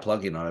Camera Raw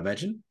plugin, I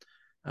imagine.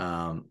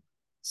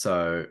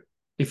 So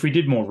if we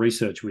did more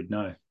research, we'd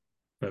know.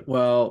 But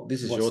well,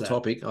 this is your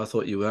topic. I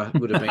thought you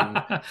would have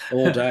been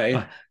all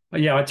day.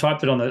 Yeah, I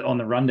typed it on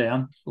the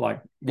rundown.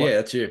 Like,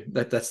 that's you.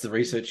 That's the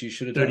research you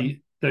should have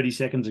done 30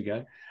 seconds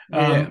ago.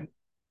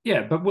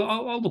 Yeah, but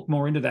I'll look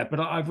more into that. But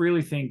I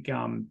really think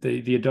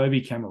the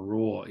Adobe Camera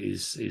Raw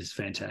is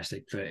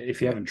fantastic.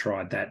 If you haven't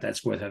tried that,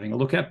 that's worth having a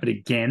look at. But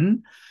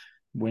again,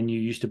 when you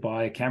used to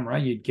buy a camera,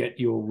 you'd get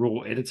your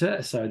RAW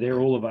editor. So they're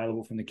all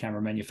available from the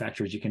camera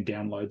manufacturers. You can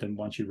download them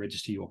once you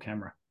register your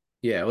camera.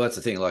 Yeah, well, that's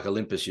the thing. Like,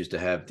 Olympus used to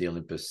have the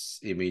Olympus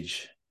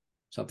image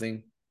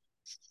something.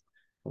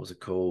 What was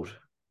it called?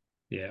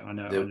 Yeah, I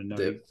know.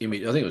 The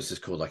image, I think it was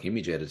just called like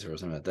Image Editor or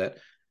something like that.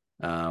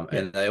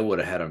 And they all would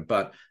have had them.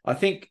 But I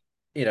think,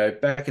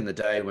 back in the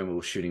day when we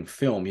were shooting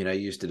film, you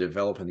used to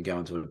develop and go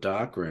into a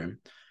dark room.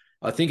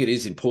 I think it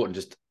is important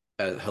just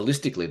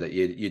holistically that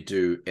you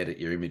do edit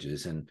your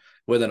images, and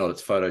whether or not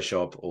it's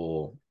Photoshop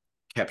or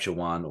Capture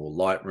One or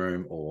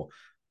Lightroom or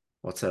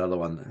what's that other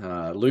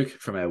one? Luke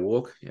from our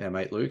walk, our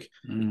mate Luke.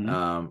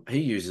 He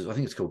uses, I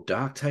think it's called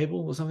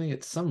Darktable or something.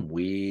 It's some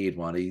weird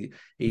one.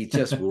 He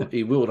just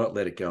will not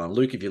let it go. And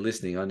Luke, if you're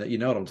listening, I know you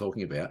know what I'm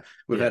talking about.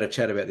 We've had a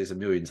chat about this a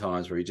million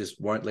times, where he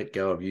just won't let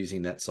go of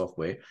using that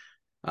software.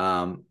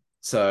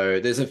 So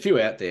there's a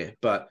few out there,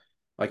 but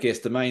I guess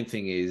the main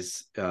thing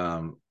is,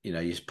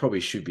 you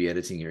probably should be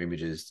editing your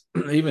images,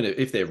 even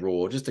if they're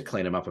raw, just to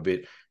clean them up a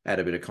bit, add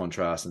a bit of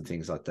contrast and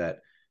things like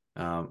that.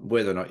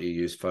 Whether or not you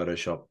use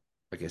Photoshop,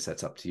 I guess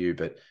that's up to you,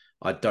 but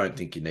I don't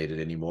think you need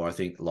it anymore. I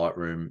think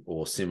Lightroom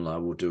or similar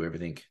will do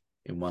everything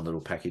in one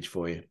little package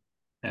for you.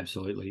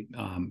 Absolutely.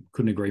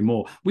 Couldn't agree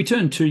more. We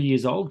turned 2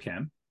 years old,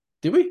 Cam.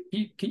 Did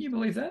we? Can you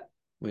believe that?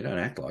 We don't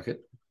act like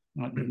it.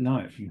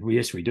 No. Well,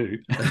 yes, we do.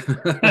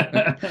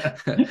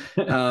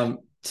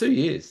 2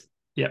 years.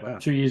 Yeah, wow.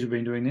 2 years we've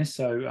been doing this.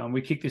 So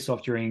we kicked this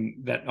off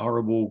during that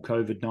horrible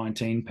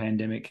COVID-19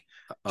 pandemic.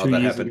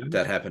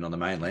 That happened on the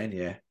mainland.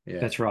 Yeah.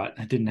 That's right.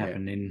 It didn't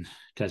happen in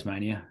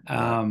Tasmania.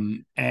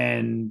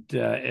 And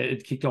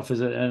it kicked off as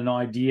an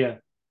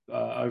idea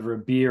over a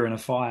beer and a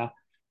fire.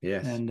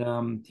 Yes.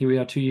 And here we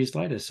are 2 years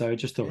later. So I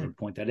just thought I'd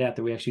point that out,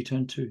 that we actually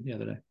turned 2 the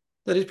other day.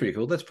 That is pretty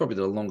cool. That's probably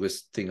the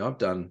longest thing I've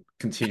done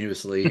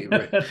continuously.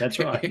 That's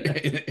right.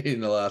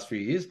 in the last few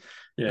years.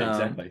 Yeah,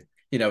 exactly.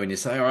 When you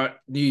say, all right,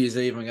 New Year's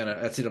Eve,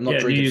 that's it. I'm not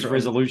drinking. New Year's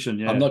resolution.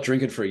 Yeah. I'm not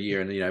drinking for a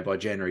year. And, by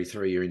January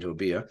 3, you're into a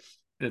beer.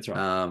 That's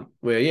right.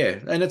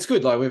 And it's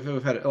good. Like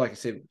we've had, like I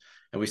said,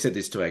 and we said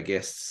this to our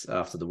guests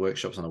after the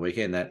workshops on the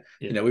weekend, that,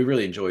 we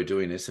really enjoy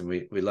doing this, and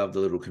we love the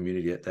little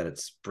community that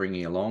it's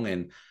bringing along,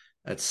 and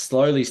it's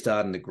slowly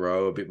starting to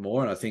grow a bit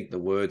more. And I think the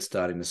word's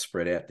starting to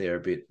spread out there a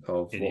bit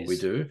of what we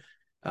do,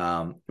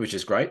 which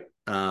is great.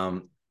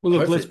 Well,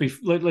 look,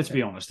 let's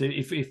be honest.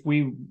 If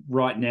we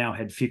right now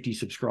had 50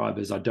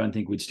 subscribers, I don't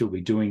think we'd still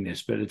be doing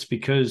this. But it's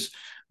because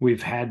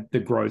we've had the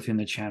growth in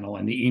the channel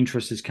and the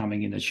interest is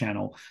coming in the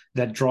channel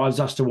that drives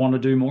us to want to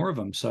do more of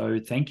them. So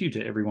thank you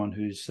to everyone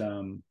who's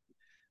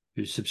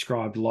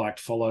subscribed, liked,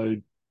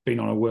 followed, been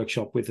on a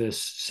workshop with us,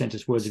 sent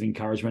us words of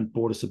encouragement,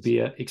 bought us a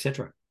beer,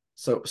 etc.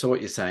 So what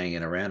you're saying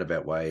in a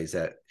roundabout way is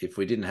that if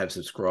we didn't have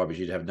subscribers,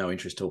 you'd have no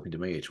interest talking to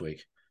me each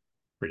week.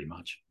 Pretty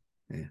much.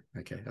 Yeah.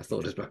 Okay. I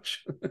thought as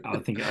much. I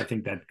think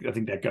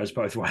that goes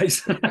both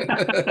ways.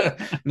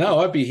 No,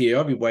 I'd be here.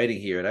 I'd be waiting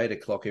here at 8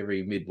 o'clock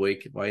every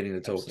midweek, waiting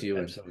to talk to you.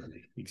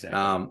 Absolutely.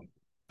 Exactly.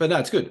 But no,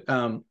 it's good.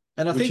 And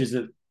I think,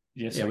 go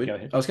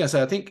ahead. I was going to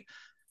say, I think,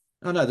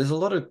 there's a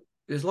lot of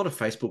there's a lot of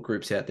Facebook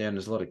groups out there, and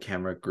there's a lot of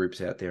camera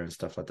groups out there and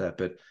stuff like that.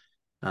 But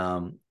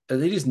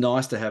it is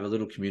nice to have a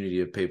little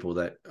community of people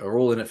that are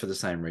all in it for the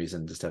same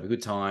reason, just have a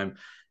good time,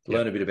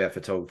 learn a bit about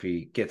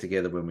photography, get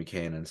together when we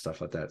can, and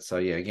stuff like that. So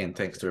yeah, again,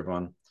 thanks to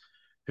everyone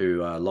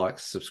who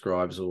likes,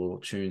 subscribes, or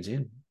tunes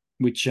in.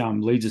 Which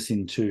leads us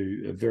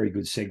into a very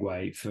good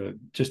segue for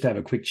just to have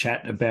a quick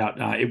chat about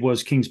it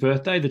was King's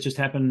birthday that just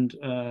happened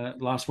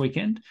last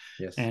weekend.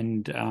 Yes.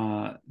 And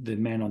the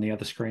man on the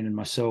other screen and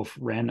myself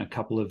ran a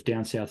couple of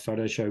Down South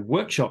Photo Show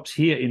workshops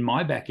here in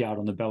my backyard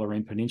on the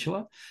Bellarine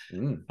Peninsula,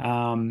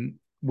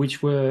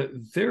 which were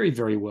very,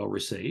 very well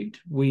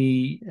received.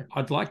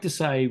 I'd like to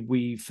say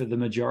we, for the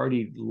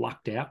majority,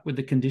 lucked out with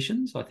the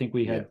conditions. I think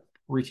we had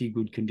pretty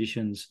good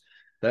conditions.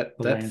 That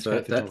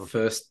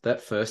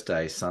first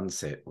day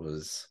sunset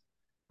was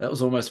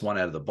almost one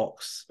out of the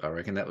box. I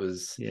reckon that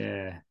was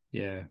yeah.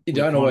 You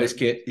don't always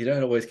get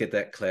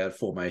that cloud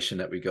formation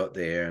that we got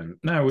there, and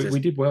no, we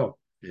did well.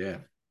 Yeah,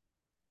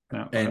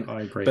 no,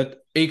 I agree. But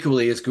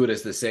equally as good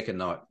as the second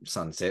night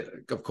sunset,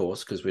 of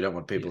course, because we don't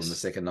want people in the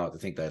second night to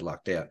think they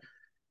lucked out.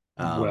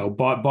 Well,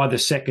 by the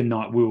second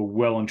night, we were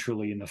well and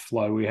truly in the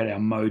flow. We had our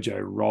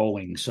mojo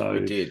rolling. So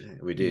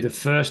we did. The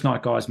first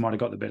night guys might have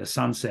got the better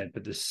sunset,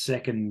 but the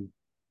second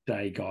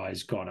day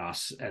guys got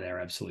us at our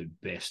absolute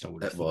best.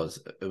 It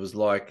was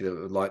like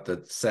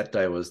the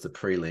Saturday was the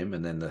prelim,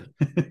 and then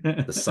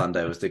the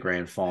Sunday was the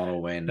grand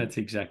final. That's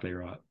exactly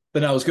right.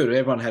 But no, it was good.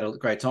 Everyone had a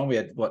great time. We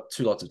had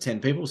 2 lots of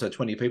 10 people, so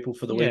 20 people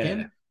for the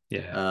weekend. We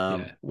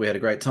had a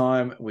great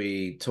time.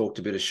 We talked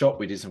a bit of shop.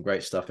 We did some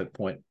great stuff at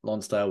Point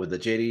Lonsdale with the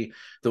jetty.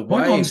 The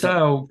Point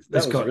Lonsdale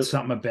has got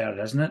something about it,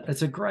 hasn't it?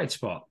 It's a great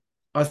spot.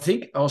 I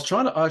think I was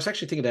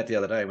actually thinking that the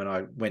other day when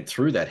I went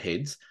through that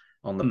heads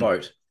on the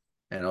boat.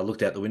 And I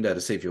looked out the window to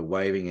see if you're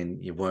waving,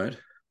 and you weren't.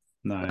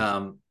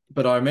 No.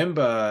 But I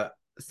remember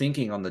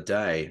thinking on the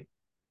day,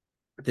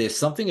 there's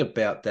something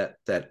about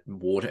that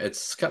water.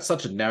 It's got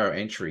such a narrow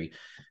entry,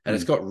 and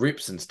it's got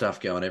rips and stuff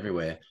going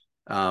everywhere.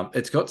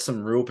 It's got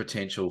some real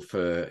potential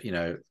for,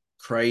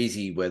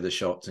 crazy weather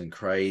shots and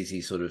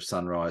crazy sort of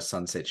sunrise,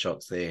 sunset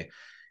shots there.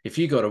 If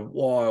you got a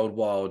wild,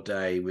 wild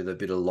day with a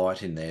bit of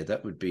light in there,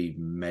 that would be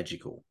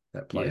magical,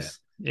 that place.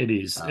 Yeah. It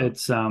is.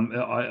 It's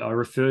I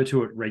refer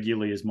to it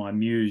regularly as my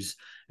muse.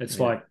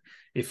 It's like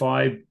if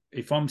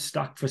I'm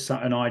stuck for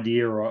an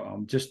idea, or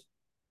I'm just,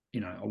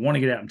 I want to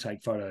get out and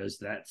take photos,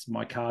 that's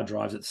my car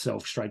drives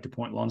itself straight to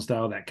Point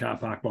Lonsdale, that car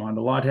park behind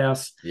the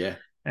lighthouse. Yeah.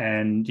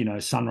 And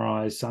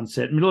sunrise,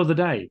 sunset, middle of the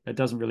day. It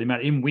doesn't really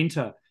matter. In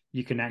winter,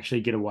 you can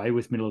actually get away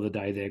with middle of the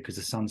day there because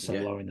the sun's so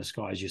low in the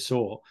sky, as you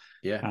saw.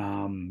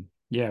 Yeah.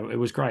 It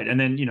was great. And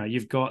then,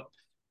 you've got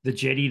the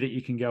jetty that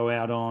you can go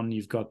out on.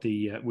 You've got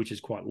the which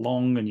is quite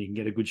long, and you can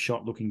get a good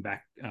shot looking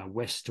back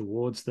west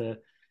towards the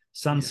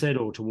sunset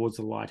or towards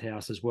the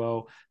lighthouse as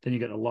well. Then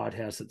you've got the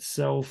lighthouse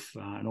itself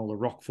and all the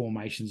rock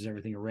formations and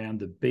everything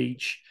around the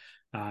beach.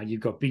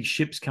 You've got big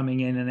ships coming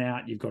in and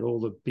out. You've got all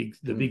the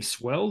big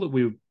swell that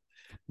we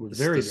were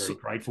very, very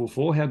grateful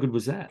for. How good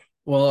was that?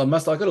 Well, I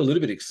got a little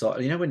bit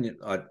excited. When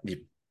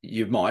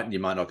you might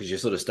not, because you're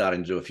sort of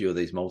starting to do a few of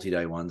these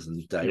multi-day ones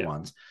and day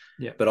ones.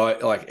 Yeah. But I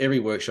like every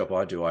workshop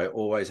I do, I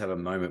always have a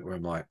moment where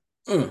I'm like,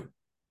 can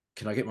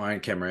I get my own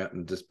camera out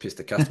and just piss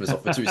the customers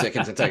off for 2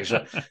 seconds and take a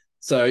shot?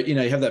 So, you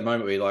have that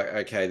moment where you're like,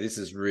 okay, this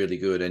is really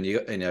good.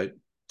 And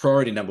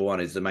priority number one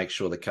is to make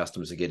sure the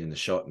customers are getting the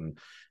shot and,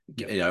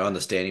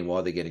 understanding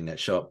why they're getting that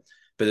shot.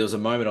 But there was a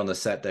moment on the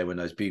Saturday when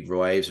those big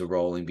waves were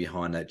rolling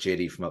behind that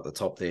jetty from up the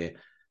top there.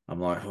 I'm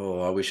like,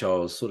 I wish I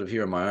was sort of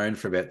here on my own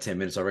for about 10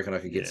 minutes. I reckon I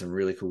could get some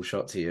really cool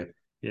shots here.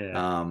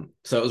 Yeah.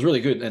 So it was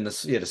really good. And the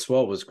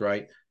swell was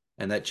great.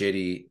 And that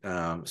jetty,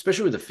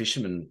 especially with the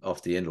fishermen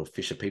off the end, or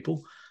fisher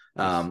people,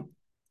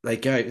 they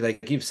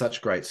give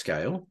such great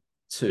scale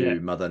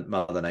to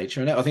Mother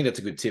Nature. And I think that's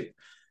a good tip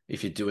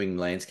if you're doing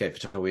landscape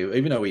photography.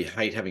 Even though we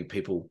hate having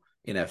people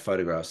in our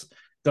photographs,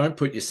 don't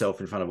put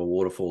yourself in front of a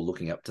waterfall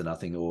looking up to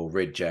nothing, or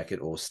red jacket,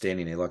 or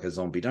standing there like a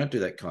zombie. Don't do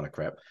that kind of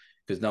crap,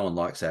 because no one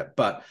likes that.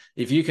 But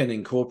if you can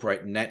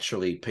incorporate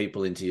naturally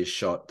people into your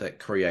shot that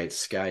creates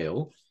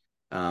scale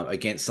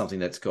against something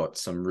that's got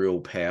some real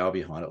power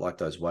behind it, like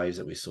those waves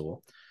that we saw,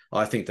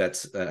 I think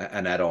that's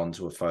an add-on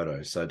to a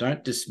photo. So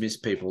don't dismiss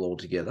people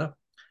altogether.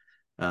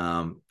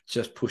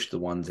 Just push the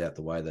ones out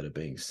the way that are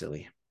being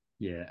silly.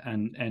 Yeah,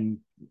 and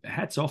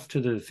hats off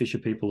to the fisher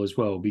people as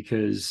well,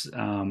 because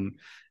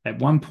at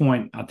one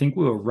point I think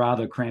we were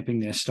rather cramping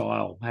their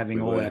style,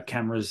 having all our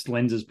cameras,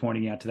 lenses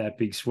pointing out to that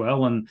big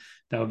swell, and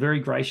they were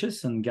very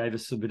gracious and gave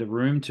us a bit of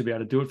room to be able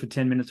to do it for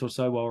 10 minutes or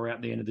so while we're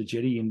out the end of the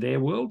jetty in their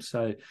world.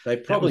 So they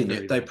probably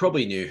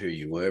knew who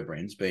you were,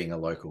 Brent, being a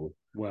local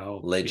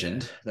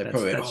legend. Yeah, they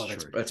probably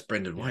that's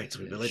Brendan Waits.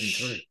 We've been letting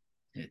through.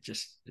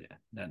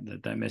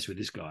 Don't mess with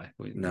this guy.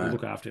 We'll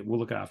look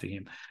after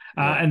him.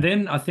 And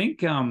then I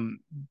think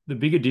the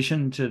big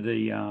addition to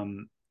the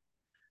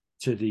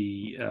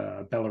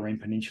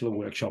Bellarine Peninsula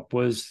workshop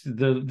was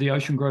the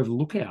Ocean Grove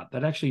lookout.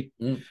 That actually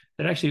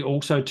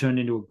also turned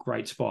into a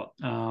great spot.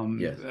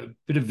 A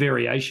bit of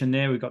variation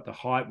there. We got the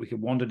height. We could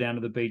wander down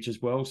to the beach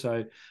as well.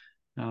 So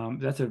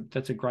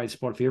That's a great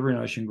spot. If you're ever in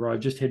Ocean Grove,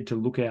 just head to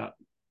Lookout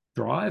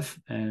Drive,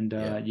 and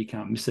you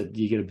can't miss it.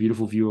 You get a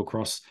beautiful view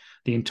across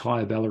the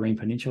entire Bellarine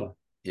Peninsula.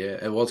 Yeah,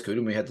 it was good.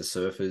 And we had the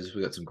surfers.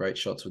 We got some great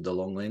shots with the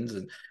long lens.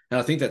 And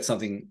I think that's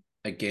something,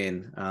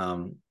 again,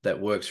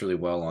 that works really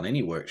well on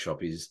any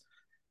workshop, is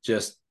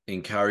just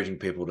encouraging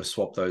people to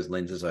swap those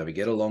lenses over.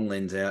 Get a long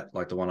lens out,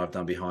 like the one I've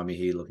done behind me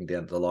here, looking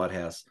down at the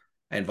lighthouse,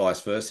 and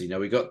vice versa. You know,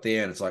 we got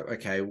there and it's like,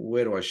 okay,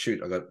 where do I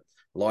shoot? I got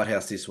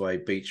lighthouse this way,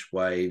 beach,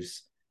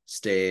 waves,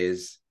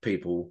 stairs,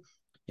 people.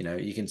 You know,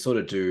 you can sort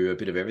of do a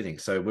bit of everything.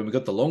 So when we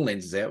got the long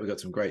lenses out, we got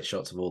some great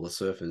shots of all the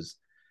surfers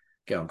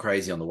going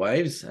crazy on the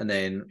waves. And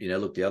then, you know,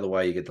 look the other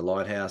way, you get the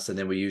lighthouse. And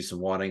then we use some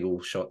wide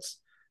angle shots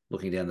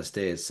looking down the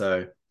stairs.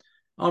 So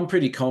I'm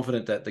pretty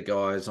confident that the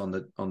guys on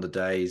the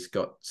days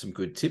got some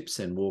good tips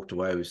and walked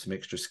away with some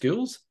extra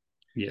skills.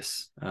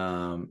 Yes.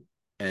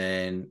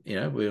 And, you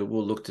know,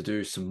 we'll look to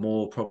do some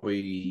more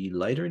probably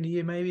later in the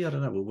year, maybe. I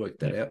don't know. We'll work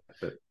that out.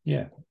 But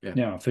yeah,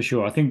 for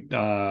sure. I think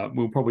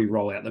we'll probably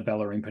roll out the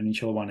Bellarine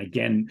Peninsula one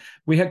again.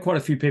 We had quite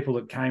a few people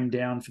that came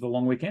down for the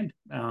long weekend.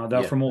 They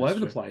were from all over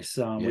the place.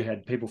 We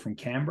had people from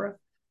Canberra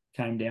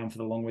came down for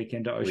the long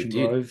weekend to Ocean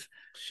Grove.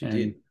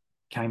 She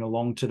came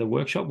along to the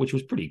workshop, which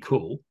was pretty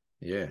cool.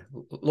 Yeah,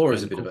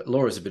 Laura's a bit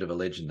of a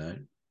legend, though.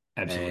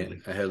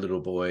 Absolutely. And her little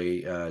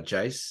boy,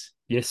 Jace.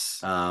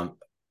 Yes.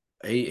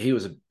 He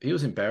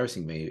was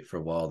embarrassing me for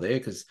a while there,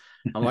 because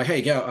I'm like, hey,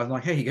 you go. I'm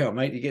like, hey, you go,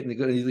 mate. You're getting the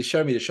good. And he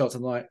showed me the shots.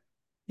 I'm like,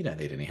 you don't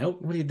need any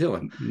help. What are you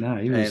doing? No,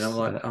 he was.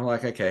 And I'm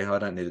like, okay, I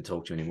don't need to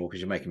talk to you anymore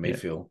because you're making me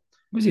feel.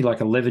 Was he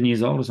like 11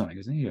 years old or something?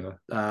 Isn't he?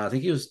 I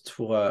think he was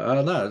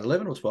 12. No,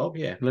 11 or 12.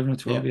 Yeah, 11 or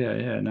 12.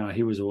 Yeah. No,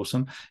 he was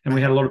awesome. And we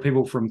had a lot of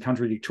people from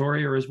country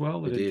Victoria as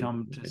well that had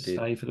come to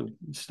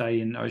stay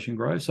in Ocean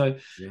Grove. So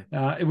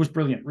it was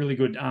brilliant, really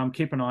good.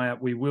 Keep an eye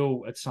out. We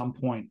will at some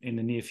point in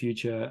the near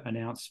future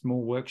announce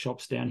more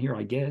workshops down here,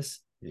 I guess.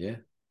 Yeah,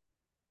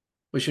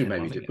 we should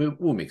maybe do.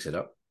 We'll mix it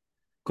up.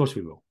 Of course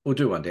we will. We'll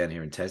do one down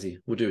here in Tassie.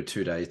 We'll do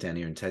 2 days down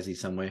here in Tassie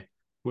somewhere.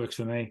 Works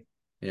for me.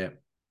 Yeah.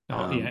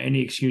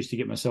 Any excuse to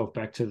get myself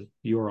back to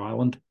your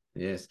island.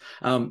 Yes.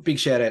 Big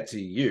shout out to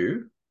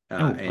you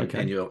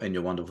and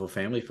your wonderful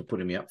family for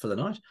putting me up for the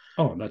night.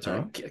 Oh, that's all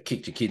right.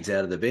 Kicked your kids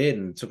out of the bed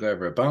and took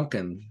over a bunk,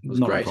 and it was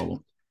Not great. A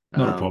problem.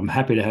 Not a problem.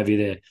 Happy to have you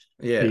there.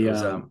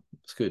 Yeah,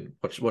 it's good.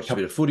 Watched a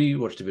bit of footy.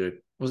 Watched a bit of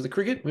was it the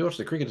cricket? We watched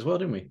the cricket as well,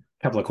 didn't we?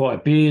 A couple of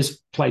quiet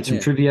beers. Played some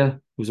trivia.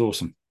 It was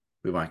awesome.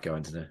 We won't go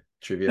into the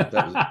trivia.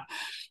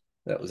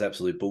 That was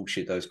absolute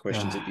bullshit, those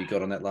questions that you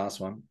got on that last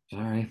one.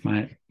 Sorry,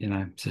 mate. You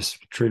know, it's just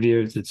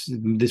trivia.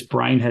 This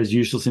brain has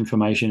useless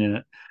information in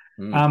it.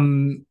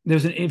 There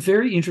was a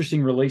very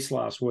interesting release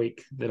last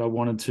week that I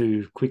wanted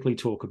to quickly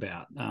talk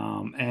about,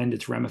 and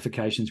its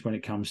ramifications when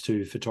it comes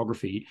to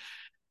photography.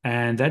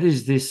 And that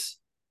is this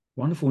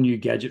wonderful new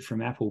gadget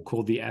from Apple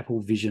called the Apple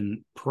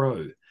Vision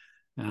Pro.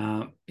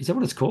 Is that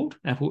what it's called?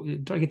 Apple?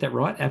 Did I get that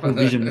right? Apple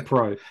Vision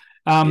Pro.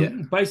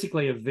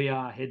 Basically a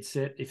VR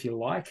headset, if you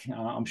like.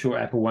 I'm sure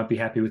Apple won't be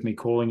happy with me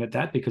calling it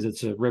that because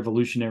it's a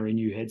revolutionary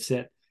new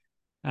headset.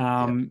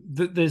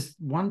 There's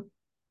one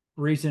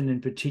reason in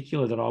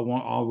particular that I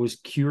was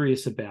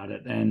curious about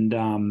it,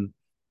 and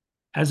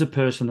as a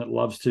person that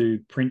loves to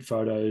print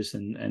photos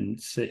and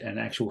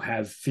actual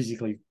have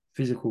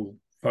physical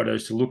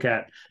photos to look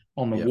at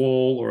on the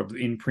wall or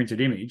in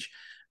printed image,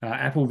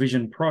 Apple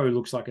Vision Pro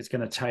looks like it's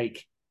going to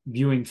take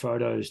viewing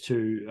photos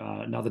to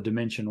another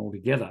dimension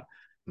altogether.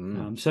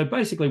 So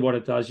basically what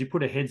it does, you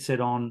put a headset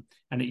on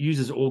and it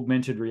uses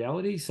augmented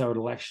reality. So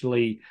it'll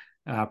actually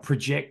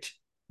project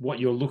what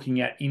you're looking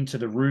at into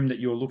the room that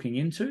you're looking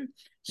into.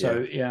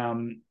 So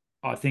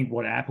I think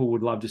what Apple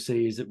would love to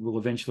see is it will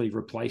eventually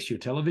replace your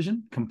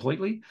television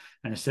completely.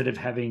 And instead of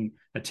having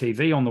a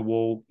TV on the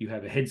wall, you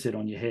have a headset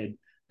on your head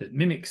that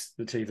mimics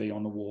the TV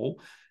on the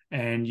wall.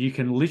 And you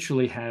can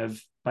literally have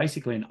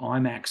basically an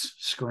IMAX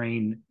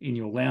screen in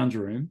your lounge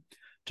room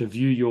to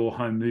view your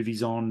home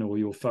movies on or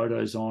your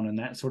photos on and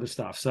that sort of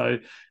stuff. So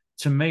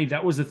to me,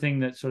 that was the thing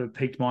that sort of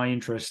piqued my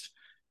interest.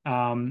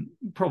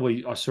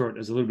 Probably I saw it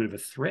as a little bit of a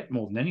threat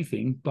more than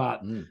anything,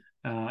 but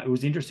it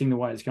was interesting the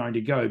way it's going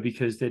to go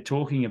because they're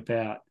talking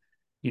about,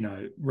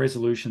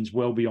 resolutions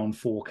well beyond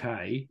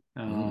 4K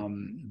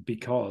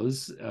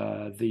because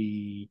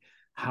the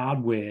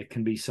hardware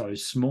can be so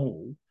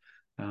small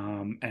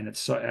and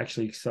it's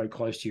actually so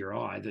close to your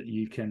eye that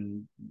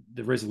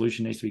the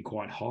resolution needs to be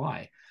quite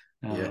high.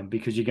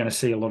 Because you're going to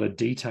see a lot of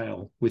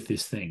detail with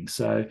this thing.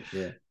 So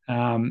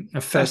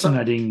a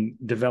fascinating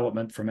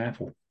development from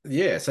Apple.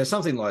 Yeah, so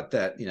something like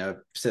that,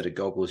 set of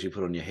goggles you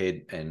put on your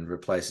head and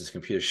replaces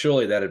computer.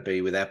 Surely that'd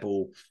be with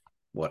Apple,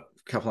 what,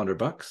 a couple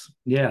 $100?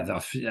 Yeah,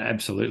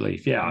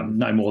 absolutely. Yeah,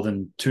 no more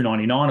than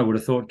 $299, I would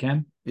have thought,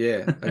 Cam.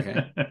 Yeah,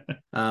 okay.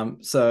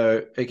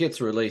 So it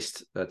gets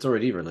released. It's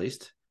already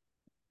released.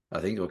 I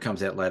think, or it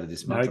comes out later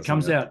this No, month. it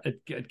comes out.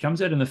 It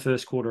comes out in the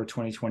first quarter of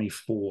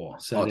 2024.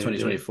 So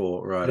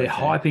 2024, right? they're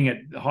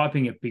Okay,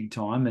 hyping it big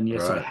time. And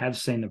yes, I right. have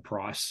seen the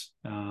price.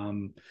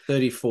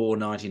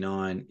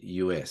 $34.99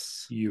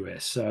 US.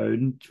 US. So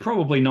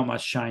probably not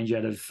much change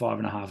out of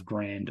 $5.5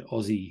 grand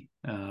Aussie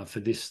for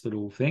this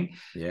little thing.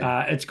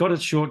 Yeah, It's got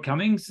its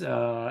shortcomings.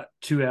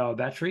 2-hour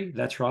battery.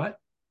 That's right.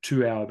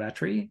 2-hour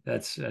battery.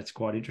 That's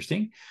quite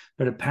interesting.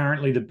 But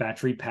apparently the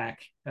battery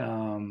pack,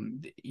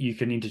 you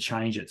can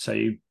interchange it.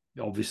 So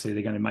obviously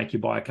they're going to make you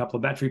buy a couple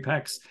of battery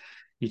packs.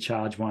 You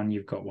charge one,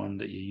 you've got one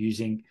that you're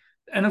using.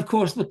 And of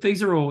course, look,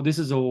 this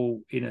is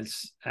all in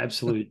its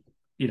absolute,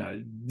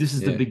 this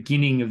is the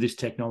beginning of this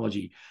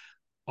technology.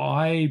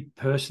 I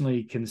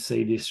personally can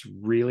see this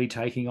really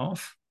taking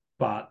off,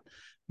 but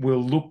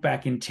we'll look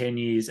back in 10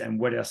 years and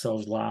wet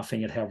ourselves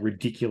laughing at how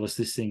ridiculous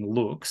this thing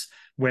looks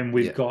when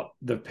we've got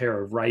the pair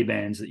of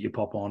Ray-Bans that you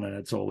pop on and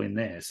it's all in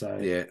there. So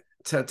yeah.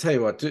 Tell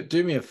you what,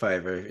 do me a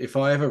favor. If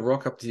I ever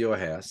rock up to your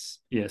house,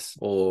 yes,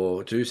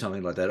 or do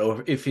something like that,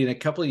 or if in a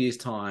couple of years'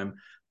 time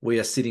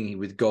we are sitting here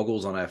with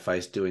goggles on our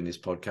face doing this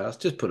podcast,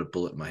 just put a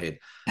bullet in my head,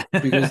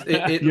 because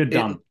you're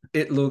done.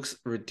 It looks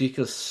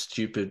ridiculous,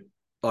 stupid.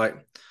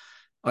 Like,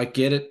 I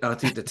get it. I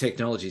think the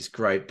technology is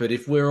great, but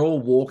if we're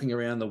all walking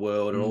around the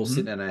world or all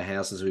sitting in our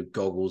houses with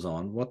goggles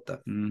on, what the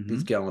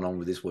is going on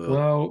with this world?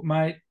 Well,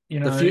 mate,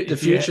 the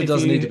future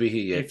doesn't need to be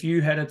here yet. If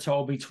you had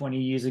told me 20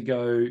 years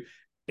ago,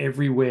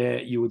 everywhere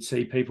you would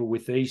see people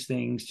with these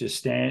things just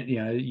stand,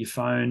 your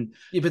phone.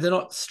 Yeah, but they're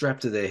not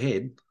strapped to their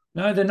head.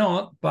 No, they're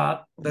not.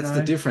 But that's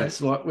the difference.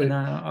 Like,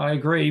 I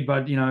agree,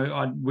 but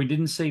we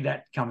didn't see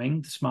that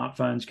coming. The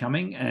smartphones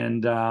coming,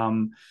 and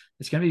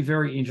it's going to be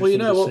very interesting.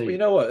 Well, you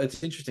know what?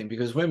 It's interesting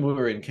because when we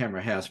were in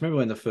Camera House, remember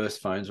when the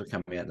first phones were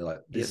coming out? They're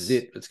like, "This is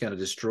it. It's going to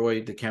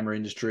destroy the camera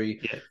industry.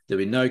 Yeah.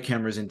 There'll be no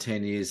cameras in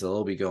 10 years. They'll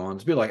all be gone.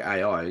 It's a bit like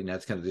AI.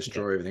 It's going to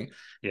destroy everything.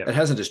 Yeah. It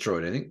hasn't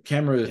destroyed anything.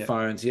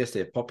 Phones, yes,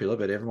 they're popular,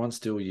 but everyone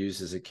still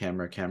uses a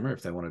camera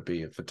if they want to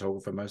be a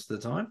photographer most of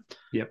the time.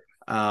 Yep.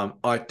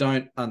 I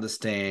don't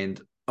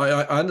understand.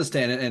 I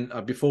understand it.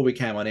 And before we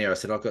came on air, I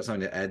said, I've got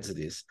something to add to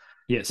this.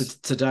 Yes. So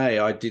today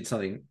I did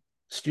something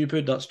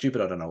stupid, not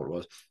stupid. I don't know what it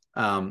was.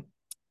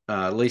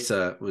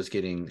 Lisa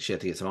she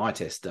had to get some eye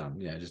tests done,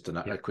 just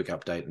a quick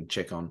update and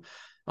check on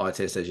eye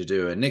tests as you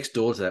do. And next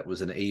door to that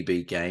was an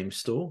EB game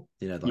store,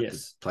 the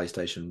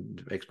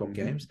PlayStation, Xbox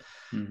games.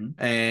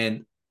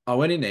 And I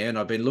went in there and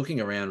I've been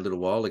looking around a little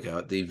while ago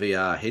at the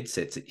VR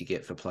headsets that you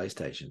get for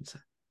PlayStations.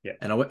 Yeah.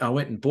 And I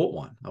went and bought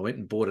one. I went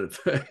and bought a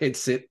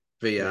headset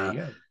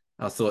VR.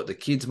 I thought the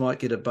kids might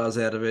get a buzz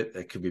out of it.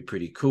 It could be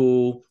pretty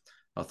cool.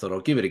 I thought I'll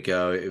give it a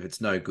go. If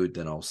it's no good,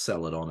 then I'll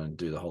sell it on and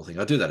do the whole thing.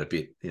 I do that a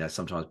bit,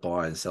 sometimes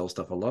buy and sell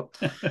stuff a lot.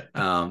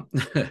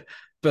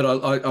 But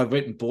I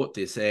went and bought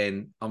this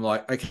and I'm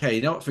like, okay,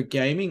 you know what? For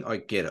gaming, I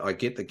get it. I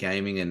get the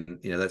gaming and,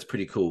 that's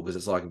pretty cool because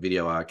it's like a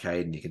video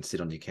arcade and you can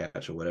sit on your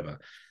couch or whatever.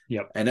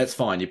 Yep. And that's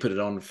fine. You put it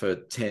on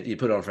for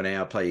an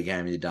hour, play your game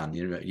and you're done.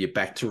 You're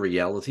back to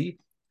reality.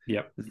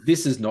 Yep.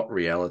 This is not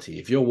reality.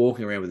 If you're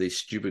walking around with these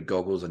stupid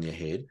goggles on your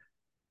head,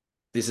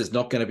 this is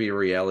not going to be a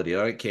reality.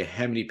 I don't care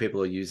how many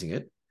people are using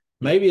it.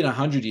 Maybe in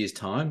 100 years'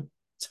 time,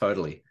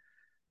 totally.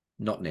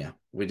 Not now.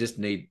 We just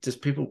need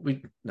people.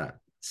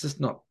 It's just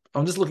not.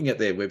 I'm just looking at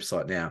their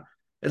website now.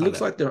 It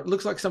looks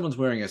like someone's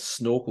wearing a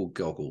snorkel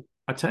goggle.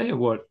 I tell you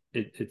what,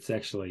 it's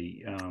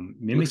actually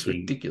mimicking. Looks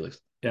ridiculous.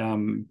 Do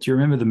you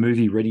remember the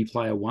movie Ready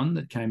Player One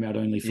that came out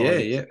only 5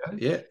 years ago?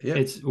 Yeah.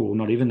 It's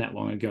not even that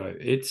long ago.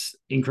 It's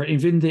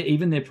incredible.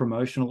 Even their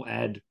promotional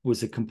ad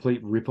was a complete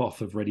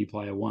rip-off of Ready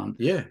Player One.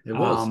 Yeah, it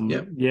was.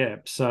 Yeah.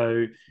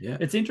 So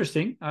it's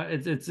interesting.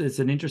 It's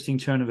an interesting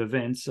turn of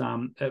events.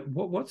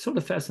 What sort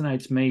of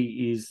fascinates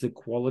me is the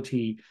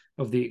quality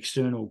of the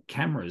external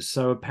cameras.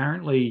 So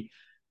apparently,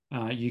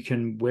 you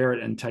can wear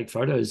it and take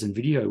photos and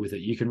video with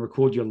it. You can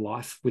record your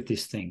life with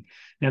this thing.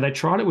 Now, they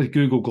tried it with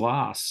Google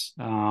Glass.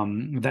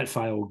 That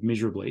failed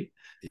miserably,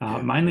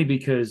 mainly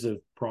because of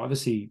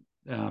privacy.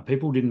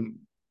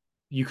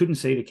 You couldn't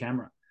see the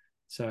camera.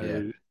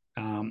 So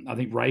I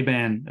think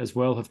Ray-Ban as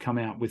well have come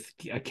out with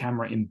a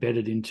camera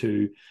embedded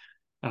into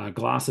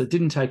glass that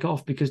didn't take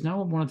off because no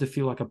one wanted to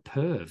feel like a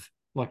perv.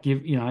 Like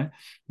don't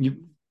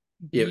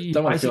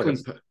want to feel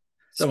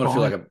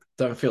like a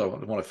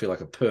don't want to feel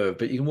like a perv,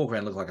 but you can walk around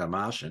and look like a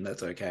Martian.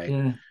 That's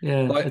okay.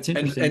 Yeah. That's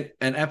interesting.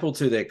 And Apple,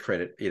 to their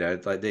credit,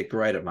 they're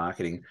great at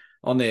marketing.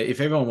 On there, if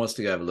everyone wants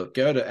to go have a look,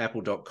 go to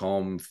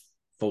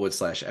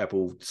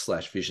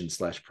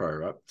apple.com/apple/vision/pro.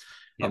 Right?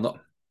 Yep.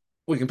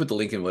 We can put the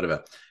link in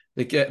whatever.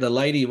 The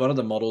lady, one of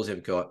the models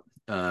have got.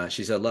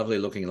 She's a lovely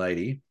looking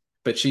lady,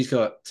 but she's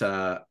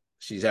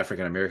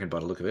African American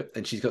by the look of it,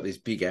 and she's got this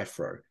big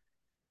afro.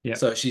 Yeah.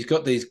 So she's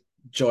got these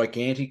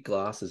gigantic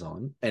glasses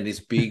on and this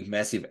big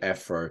massive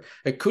afro.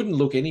 It couldn't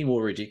look any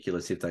more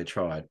ridiculous if they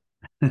tried.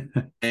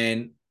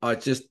 And I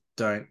just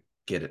don't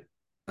get it.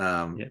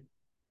 And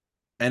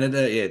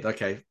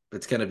okay,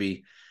 it's going to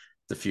be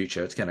the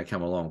future. It's going to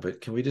come along, but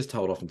can we just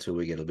hold off until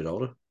we get a bit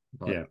older?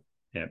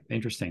 Yeah,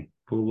 interesting.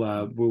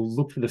 We'll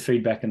look for the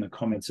feedback in the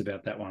comments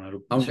about that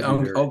one.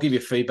 I'll give you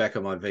feedback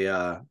on my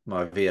VR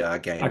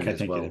gaming okay, as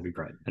thank well. you. That'd be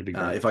great. That'd be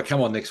great. If I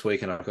come on next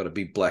week and I've got a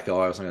big black eye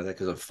or something like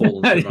that because I've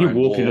fallen through my you own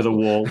walk wall, into the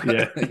wall.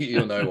 Yeah,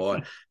 you'll know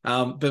why.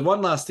 But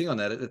one last thing on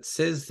that, it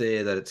says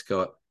there that it's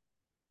got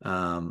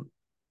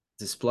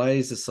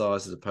displays the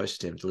size of the postage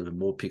stamp deliver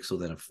more pixel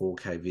than a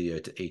 4K video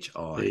to each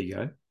eye. There you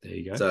go. There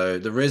you go. So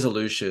the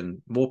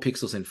resolution, more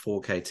pixels in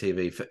 4K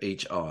TV for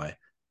each eye.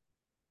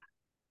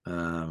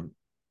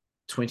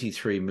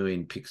 23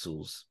 million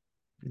pixels.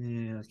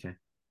 Yeah, okay.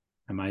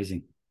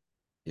 Amazing.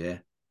 Yeah.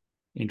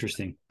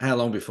 Interesting. How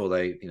long before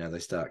they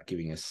start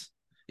giving us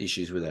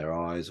issues with our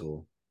eyes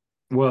or?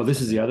 Well, this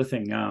is the other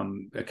thing.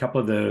 A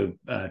couple of the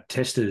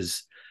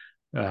testers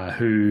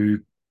who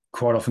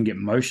quite often get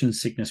motion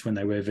sickness when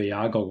they wear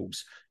VR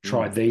goggles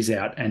tried these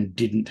out and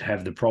didn't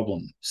have the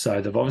problem.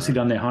 So they've obviously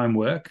done their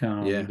homework.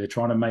 They're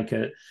trying to make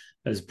it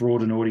as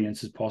broad an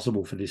audience as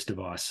possible for this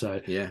device. So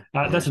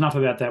that's enough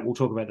about that. We'll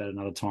talk about that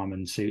another time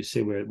and see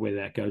where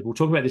that goes. We'll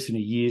talk about this in a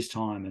year's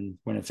time and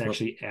when it's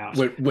actually out.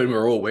 When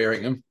we're all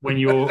wearing them. When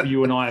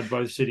you and I are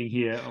both sitting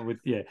here with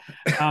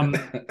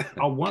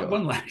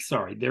one last.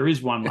 Sorry, there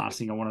is one last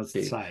thing I wanted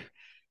to say.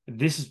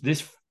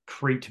 This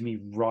creeped me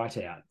right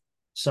out.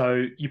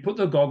 So you put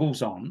the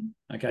goggles on,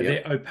 okay,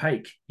 they're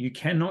opaque. You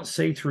cannot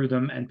see through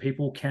them and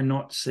people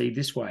cannot see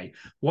this way.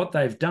 What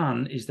they've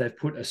done is they've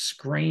put a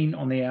screen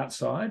on the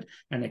outside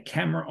and a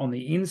camera on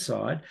the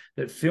inside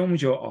that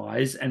films your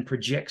eyes and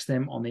projects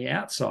them on the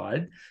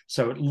outside.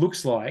 So it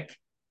looks like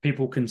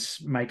people can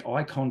make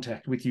eye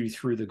contact with you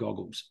through the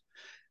goggles.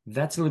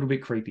 That's a little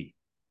bit creepy.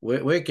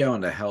 We're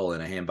going to hell in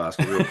a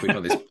handbasket real quick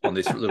on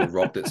this little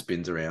rock that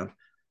spins around.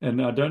 And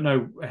I don't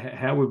know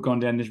how we've gone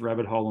down this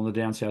rabbit hole on the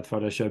Down South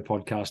Photo Show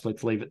podcast.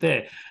 Let's leave it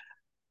there.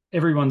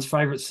 Everyone's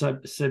favorite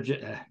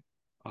subject.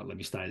 Let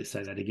me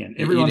say that again.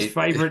 Everyone's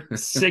favorite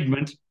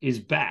segment is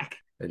back.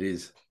 It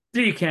is.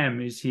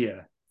 DCAM is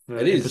here for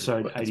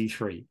episode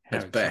 83.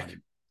 It's back.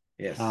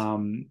 Yes.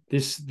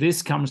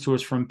 This comes to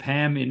us from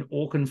Pam in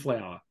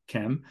Auchenflower.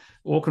 Cam,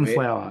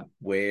 Auchenflower.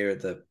 Where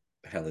the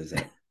hell is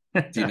that?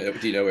 Do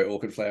you know where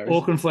Auchenflower is?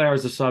 Auchenflower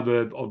is a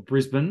suburb of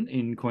Brisbane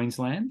in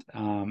Queensland.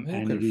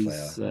 And it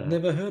is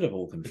never heard of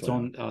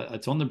Auchenflower.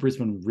 It's on the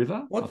Brisbane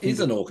River. What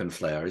is an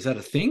Auchenflower? Is that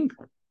a thing?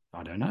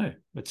 I don't know.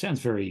 It sounds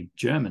very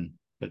German,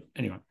 but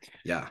anyway.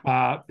 Yeah.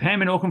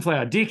 Pam and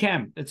Auchenflower. Dear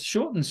Cam, it's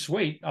short and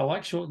sweet. I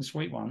like short and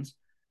sweet ones.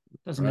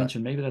 Doesn't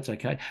mention me, but that's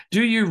okay.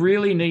 Do you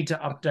really need to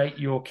update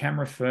your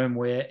camera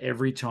firmware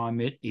every time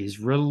it is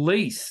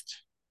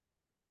released?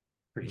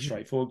 Pretty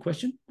straightforward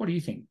question. What do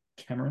you think,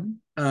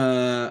 Cameron?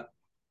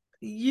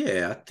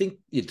 Yeah, I think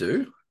you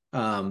do.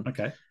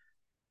 Okay.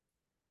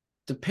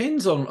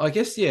 Depends on, I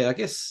guess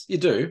you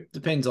do.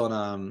 Depends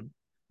on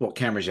what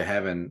cameras you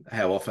have and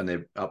how often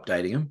they're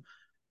updating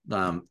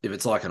them. If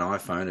it's like an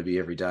iPhone, it'd be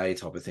every day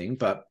type of thing.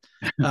 But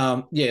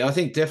I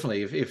think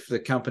definitely if the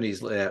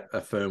company's let out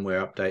a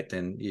firmware update,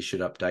 then you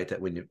should update that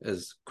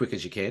as quick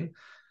as you can.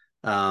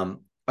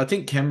 I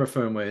think camera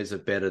firmwares are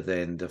better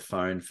than the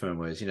phone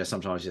firmwares.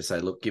 Sometimes you say,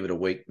 look, give it a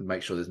week and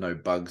make sure there's no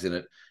bugs in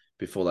it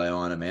before they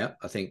iron them out.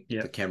 I think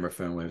the camera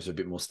firmware is a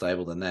bit more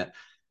stable than that.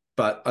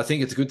 But I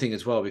think it's a good thing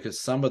as well because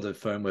some of the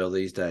firmware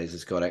these days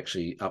has got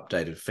actually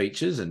updated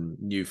features and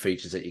new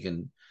features that you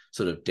can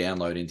sort of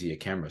download into your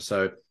camera.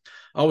 So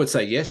I would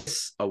say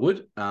yes, I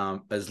would,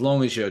 as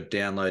long as you're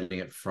downloading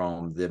it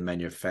from the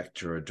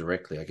manufacturer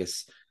directly. I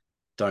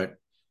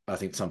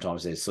think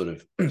sometimes there's sort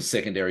of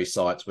secondary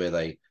sites where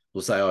they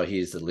will say, oh,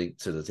 here's the link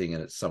to the thing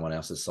and it's someone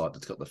else's site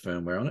that's got the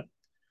firmware on it.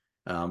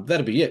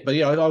 That'd be it. But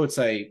yeah, I would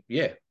say,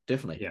 yeah,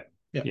 definitely. Yeah.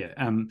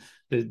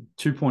 The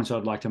 2 points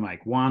I'd like to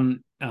make.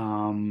 One,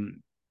 I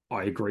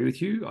agree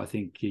with you. I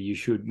think you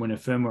should, when a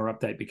firmware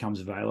update becomes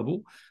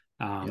available,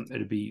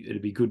 it'd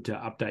be good to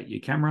update your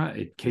camera.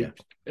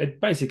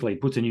 It basically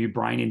puts a new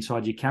brain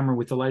inside your camera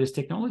with the latest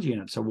technology in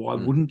it. So why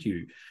wouldn't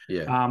you?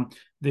 Yeah.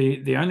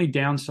 The only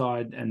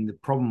downside and the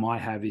problem I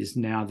have is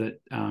now that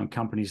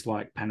companies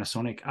like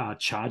Panasonic are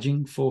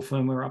charging for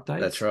firmware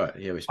updates. That's right.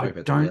 Yeah, we spoke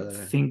about that. I don't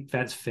think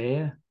that's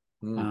fair.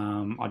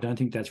 I don't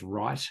think that's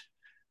right.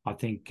 I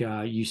think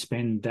you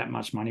spend that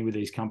much money with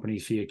these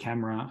companies for your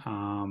camera.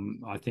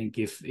 I think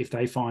if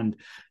they find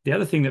the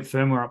other thing that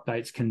firmware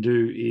updates can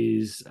do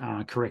is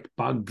correct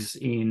bugs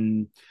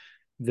in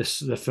the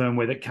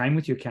firmware that came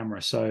with your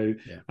camera. So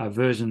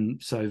version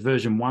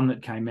 1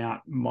 that came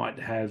out might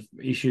have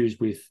issues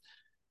with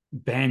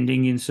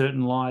banding in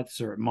certain lights,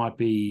 or it might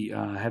be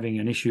having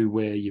an issue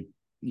where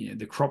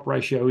the crop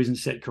ratio isn't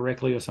set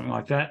correctly or something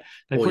like that.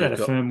 They put out a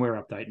firmware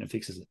update and it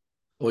fixes it.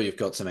 Or you've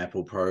got some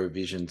Apple Pro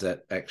Visions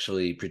that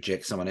actually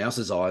project someone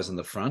else's eyes on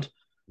the front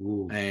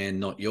and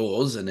not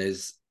yours, and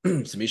there's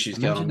some issues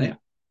going on there.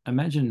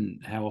 Imagine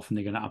how often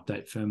they're going to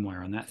update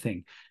firmware on that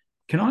thing.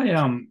 Can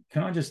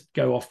I just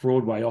go off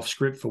Broadway, off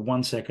script for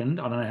 1 second?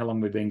 I don't know how long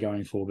we've been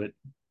going for, but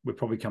we're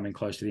probably coming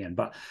close to the end.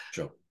 But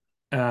sure.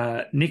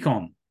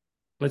 Nikon.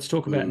 Let's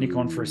talk about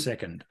Nikon for a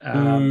second.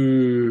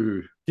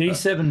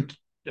 D7.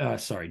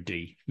 Sorry,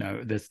 D.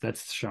 No,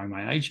 that's showing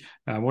my age.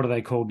 What are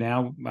they called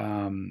now?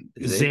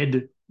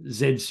 Z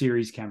Z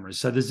series cameras.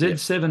 So the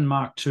Z7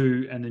 Mark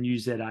II and the new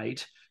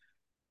Z8.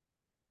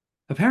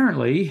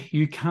 Apparently,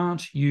 you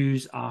can't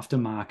use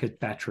aftermarket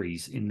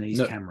batteries in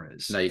these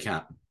cameras. No, you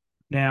can't.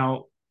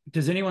 Now,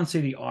 does anyone see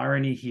the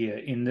irony here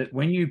in that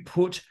when you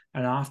put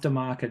an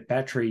aftermarket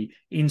battery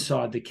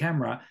inside the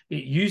camera,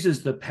 it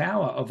uses the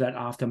power of that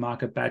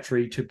aftermarket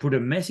battery to put a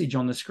message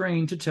on the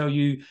screen to tell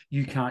you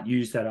you can't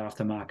use that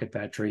aftermarket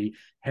battery?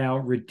 How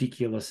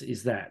ridiculous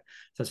is that?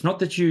 So it's not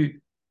that you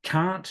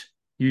can't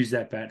use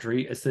that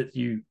battery, it's that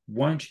you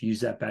won't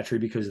use that battery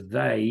because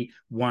they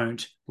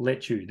won't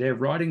let you. They're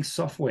writing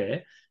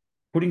software,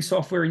 putting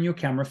software in your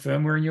camera,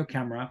 firmware in your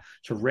camera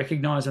to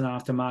recognize an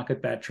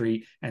aftermarket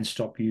battery and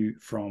stop you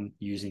from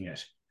using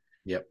it.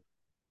 Yep.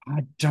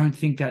 I don't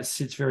think that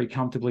sits very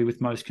comfortably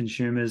with most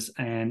consumers,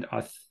 and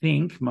I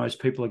think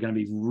most people are going to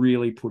be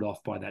really put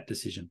off by that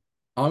decision.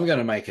 I'm going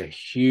to make a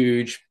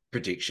huge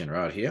prediction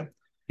right here.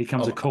 Here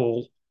comes a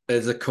call.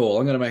 There's a call.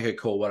 I'm going to make a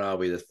call. What are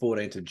we? The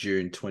 14th of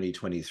June,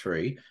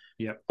 2023.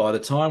 Yep. By the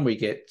time we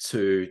get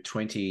to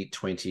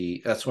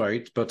 2020, by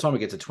the time we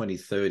get to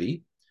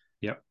 2030,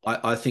 yep,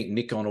 I think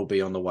Nikon will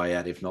be on the way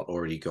out, if not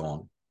already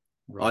gone.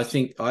 Right.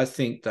 I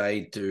think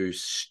they do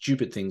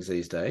stupid things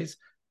these days,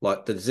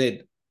 like the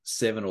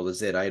Z7 or the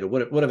Z8 or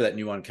whatever that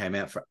new one came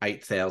out for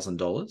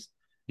 $8,000.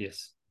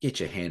 Yes. Get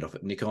your hand off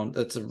it, Nikon.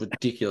 That's a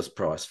ridiculous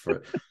price for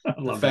it.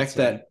 The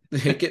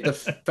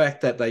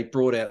fact that they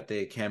brought out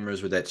their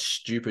cameras with that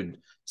stupid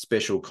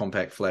special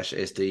compact flash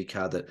SD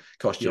card that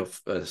cost you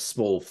a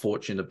small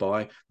fortune to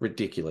buy,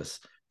 ridiculous.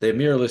 Their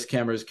mirrorless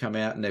cameras come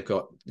out and they've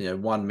got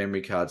one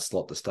memory card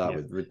slot to start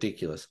with,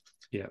 ridiculous.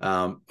 Yeah.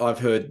 I've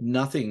heard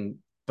nothing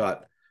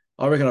but.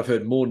 I reckon I've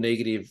heard more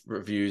negative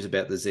reviews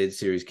about the Z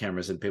series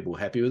cameras than people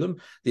happy with them.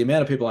 The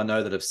amount of people I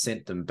know that have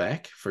sent them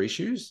back for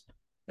issues,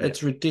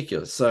 it's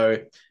ridiculous. So,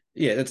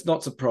 yeah, it's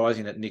not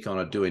surprising that Nikon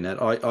are doing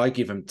that. I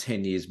give them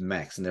 10 years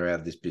max and they're out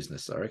of this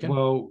business, I reckon.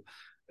 Well,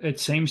 it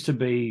seems to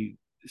me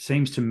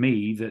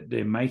that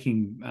they're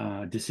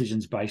making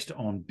decisions based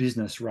on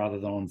business rather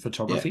than on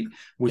photography,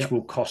 which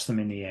will cost them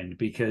in the end,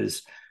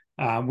 because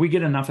we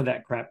get enough of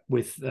that crap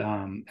with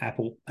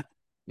Apple.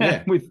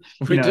 Yeah, we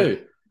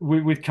do.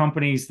 With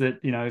companies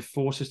that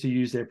force us to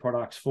use their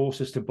products,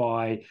 force us to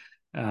buy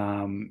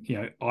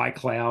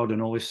iCloud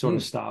and all this sort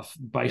of stuff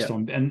based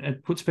on, and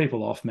it puts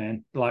people off,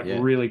 man,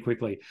 really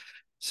quickly.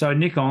 So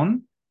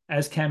Nikon,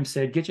 as Cam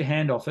said, get your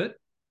hand off it.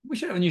 We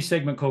should have a new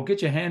segment called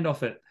 "Get Your Hand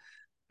Off It,"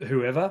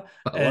 whoever.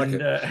 I like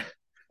it.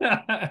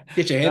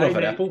 Get your hand off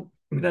it, Apple.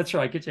 That's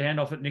right. Get your hand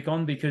off it,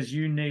 Nikon, because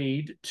you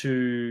need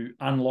to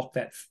unlock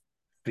that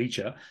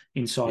feature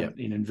inside,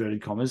 in inverted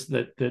commas,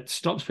 that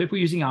stops people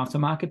using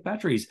aftermarket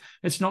batteries.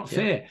 It's not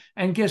fair.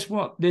 And guess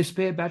what? Their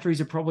spare batteries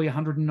are probably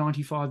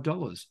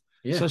 $195.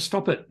 So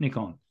stop it,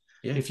 Nikon.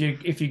 If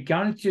you're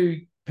going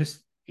to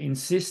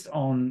insist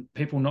on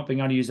people not being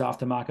able to use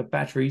aftermarket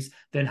batteries,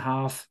 then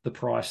half the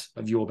price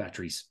of your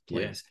batteries,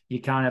 please. You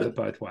can't have it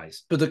both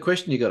ways. But the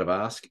question you got to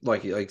ask,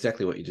 like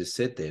exactly what you just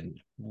said then,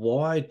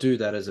 why do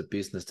that as a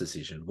business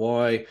decision?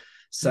 Why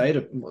say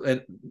to,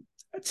 and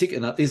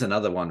here's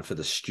another one for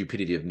the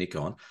stupidity of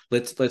Nikon.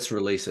 Let's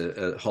release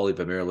a wholly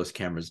mirrorless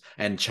cameras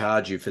and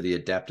charge you for the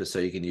adapter so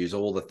you can use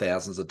all the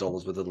thousands of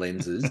dollars worth of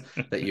lenses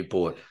that you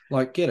bought.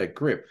 Like, get a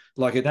grip.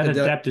 Like that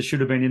adapter should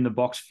have been in the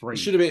box free. It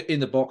should have been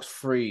in the box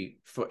free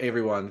for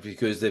everyone,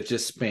 because they've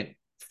just spent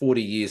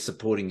 40 years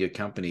supporting your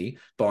company,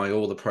 buying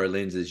all the pro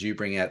lenses. You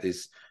bring out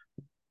this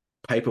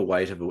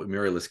paperweight of a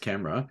mirrorless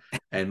camera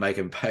and make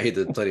them pay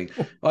the thing.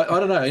 I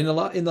don't know. In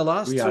the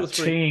last 2 or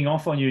 3, teeing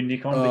off on you,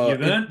 Nikon, but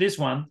you've earned this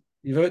one.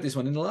 You've heard this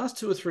one. In the last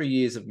 2 or 3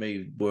 years of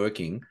me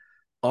working,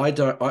 I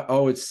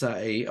would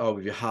say I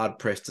would be hard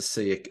pressed to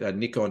see a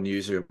Nikon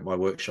user at my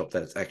workshop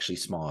that actually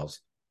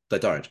smiles. They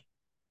don't.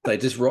 They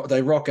just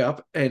rock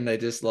up and they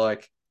just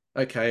like,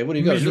 okay, what do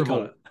you got?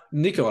 Miserable.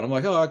 Nikon. I'm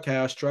like, oh, okay.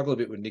 I struggle a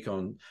bit with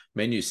Nikon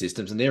menu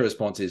systems, and their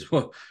response is,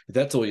 well, if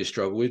that's all you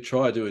struggle with,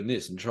 try doing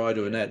this and try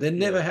doing that. They're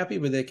never happy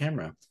with their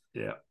camera.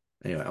 Yeah.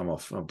 Anyway, I'm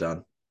off. I'm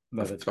done.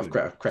 No,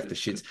 I've cracked the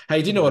shits.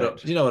 Hey, do you know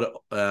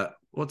what?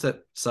 What's that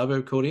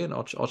suburb called again?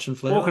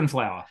 Auchenflower?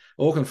 Auchenflower.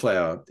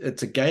 Auchenflower.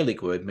 It's a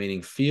Gaelic word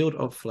meaning field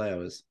of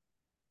flowers.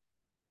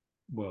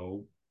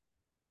 Well,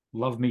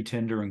 love me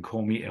tender and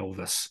call me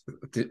Elvis.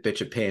 Bet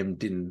you Pam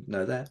didn't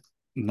know that.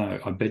 No,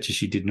 I bet you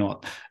she did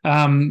not.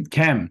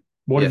 Cam,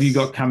 what have you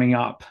got coming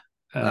up?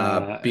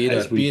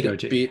 Beer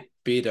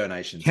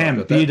donations.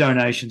 Cam, beer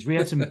donations. We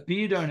had some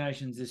beer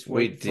donations this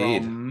week. We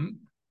did.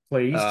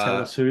 Please tell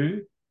us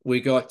who. We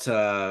got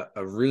a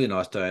really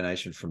nice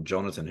donation from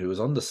Jonathan, who was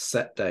on the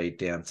Saturday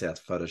Down South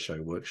Photo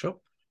Show workshop.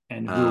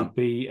 And will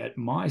be at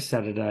my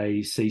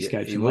Saturday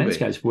Seascapes and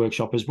Landscapes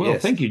workshop as well.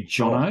 Yes. Thank you,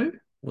 Jono.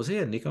 Was he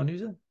a Nikon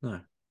user?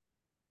 No.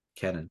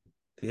 Canon.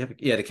 Did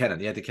he have the Canon.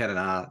 He had the Canon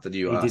R, the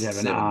new R7. He did have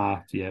an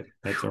R. Yeah,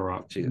 that's all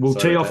right. We'll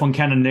tee off on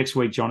Canon next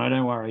week, Jono.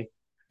 Don't worry.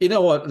 You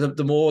know what?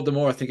 The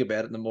more I think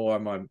about it, the more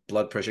my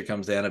blood pressure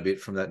comes down a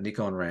bit from that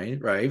Nikon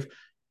rave.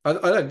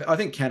 I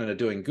think Canon are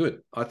doing good.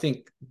 I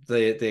think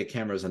their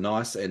cameras are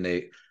nice and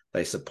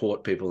they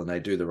support people and they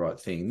do the right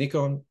thing.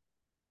 Nikon,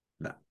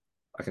 no,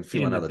 I can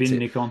feel in the bin,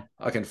 Nikon.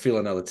 I can feel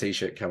another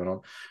t-shirt coming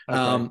on.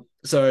 Okay.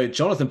 So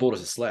Jonathan bought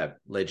us a slab.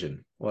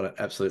 Legend. What an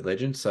absolute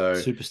legend. So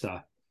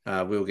Superstar.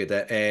 We'll get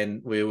that.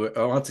 And we were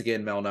once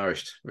again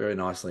malnourished very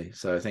nicely.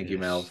 So thank you,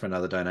 Mel, for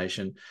another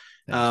donation.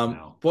 Thanks,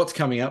 Mel. What's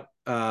coming up?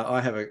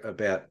 I have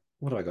about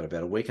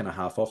a week and a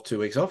half off, 2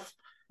 weeks off.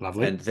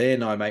 Lovely. And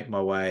then I make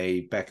my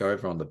way back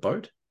over on the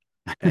boat.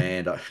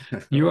 And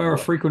you are a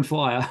frequent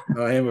flyer.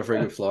 I am a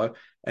frequent flyer.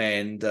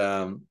 And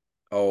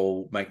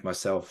I'll make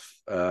myself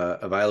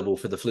available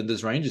for the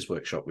Flinders Rangers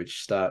workshop,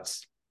 which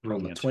starts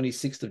on the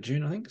 26th of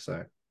June, I think.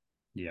 So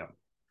yeah.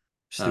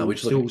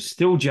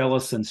 Still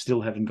jealous and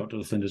still haven't got to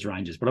the Flinders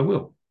Rangers, but I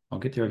will. I'll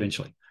get there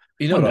eventually.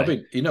 You know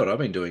what I've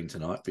been doing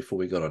tonight before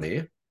we got on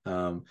air?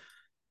 The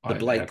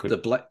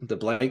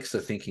Blakes are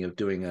thinking of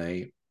doing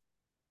a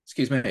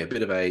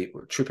bit of a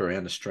trip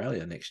around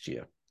Australia next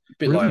year.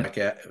 A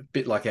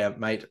bit like our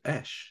mate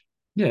Ash.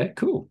 Yeah,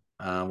 cool.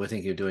 We're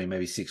thinking of doing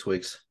maybe 6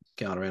 weeks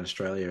going around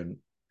Australia and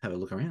have a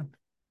look around.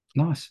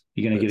 Nice.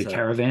 You're going to get a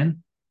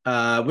caravan?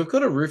 We've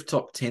got a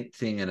rooftop tent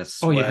thing and a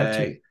swag. Oh, you have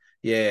to?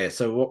 Yeah,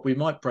 so we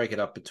might break it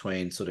up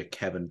between sort of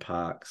cabin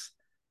parks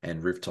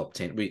and rooftop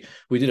tent. We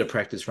did a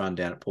practice run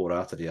down at Port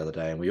Arthur the other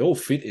day, and we all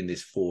fit in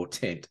this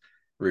 4-man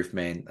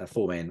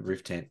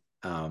roof tent.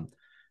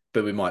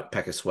 But we might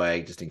pack a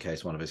swag just in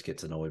case one of us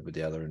gets annoyed with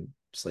the other and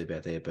sleep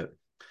out there. But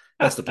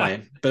that's the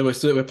plan. But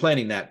we're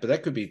planning that. But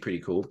that could be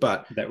pretty cool.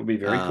 But that would be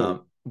very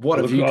cool.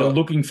 I'm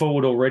looking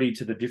forward already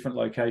to the different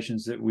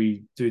locations that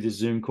we do this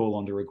Zoom call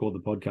on to record the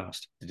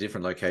podcast. The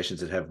different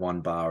locations that have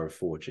 1 bar of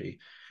 4G.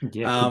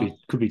 Yeah,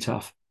 could be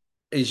tough.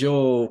 Is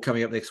your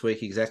coming up next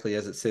week exactly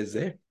as it says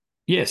there?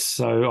 Yes.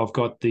 So I've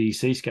got the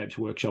Seascapes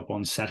workshop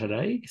on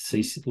Saturday,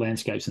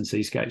 Landscapes and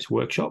Seascapes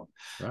workshop,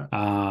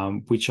 right.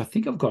 Which I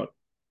think I've got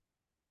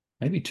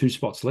maybe 2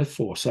 spots left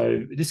for.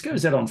 So this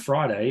goes out on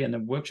Friday and the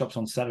workshop's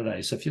on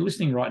Saturday. So if you're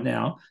listening right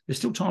now, there's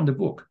still time to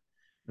book.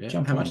 Yeah.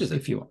 Jump How much is it?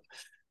 If you want.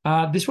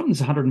 This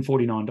one's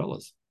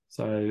 $149.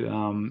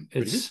 So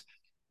it's,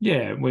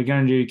 yeah, we're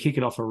going to kick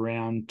it off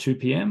around 2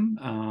 p.m.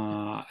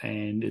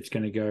 And it's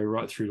going to go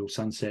right through till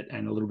sunset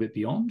and a little bit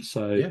beyond.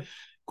 So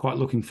quite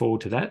looking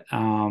forward to that.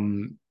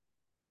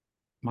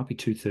 Might be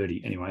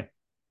 2:30 anyway.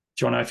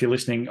 Jono, if you're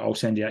listening, I'll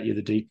send out you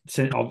the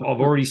I've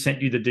already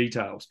sent you the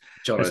details.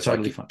 Jono, that's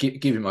totally fine.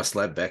 Give me my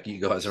slab back. You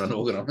guys are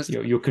unorganized.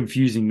 You're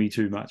confusing me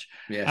too much.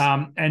 Yes.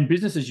 And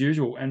business as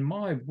usual. And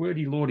my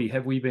wordy lordy,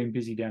 have we been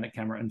busy down at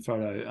Camera and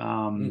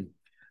Photo?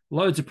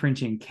 Loads of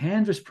printing.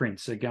 Canvas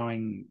prints are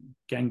going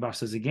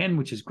gangbusters again,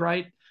 which is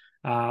great.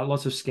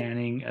 Lots of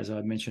scanning, as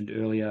I mentioned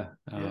earlier,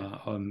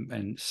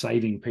 and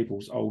saving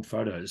people's old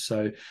photos.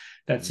 So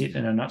that's it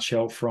in a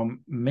nutshell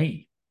from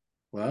me.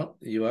 Well,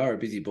 you are a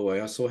busy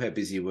boy. I saw how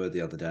busy you were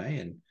the other day,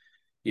 and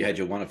you had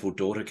your wonderful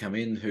daughter come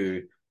in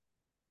who,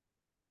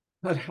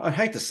 I'd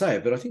hate to say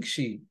it, but I think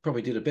she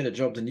probably did a better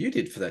job than you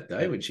did for that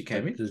day when she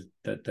came in.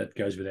 That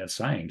goes without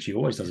saying. She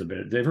always does a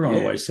better. Everyone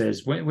always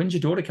says, when's your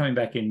daughter coming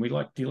back in? We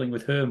like dealing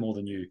with her more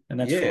than you. And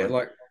that's fine.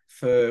 Like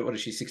for, what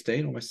is she,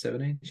 16, almost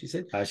 17, she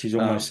said? She's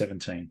almost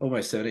 17.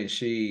 Almost 17.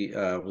 She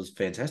was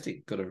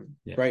fantastic. Got a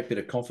great bit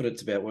of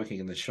confidence about working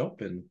in the shop.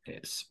 And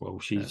yes, well,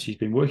 she's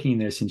been working in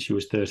there since she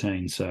was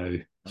 13, so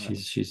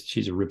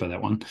she's a ripper,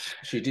 that one.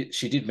 She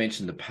did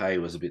mention the pay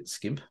was a bit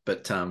skimp,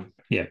 but go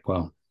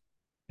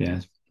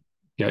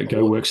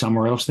work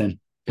somewhere else then.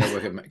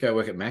 Go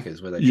work at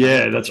Macca's where they.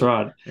 Yeah, that's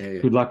right. Yeah.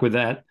 Good luck with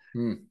that.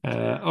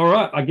 All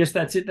right, I guess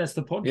that's it. That's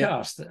the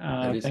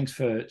podcast. Thanks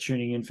for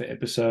tuning in for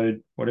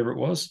episode whatever it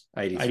was.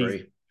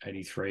 83.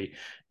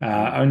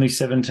 Only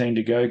 17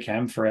 to go,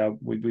 Cam. For our,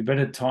 we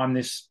better time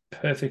this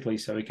perfectly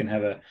so we can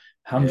have a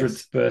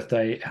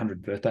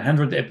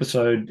 100th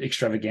episode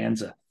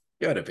extravaganza.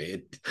 Go to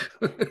bed.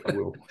 I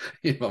will.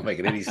 You're not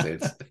making any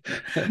sense.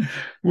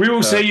 We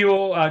will see you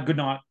all. Good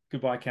night.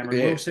 Goodbye, Cameron.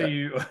 We'll see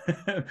you.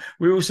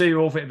 We will see you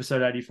all for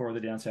episode 84 of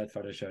the Down South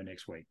Photo Show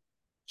next week.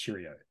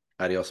 Cheerio.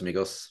 Adios,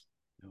 amigos.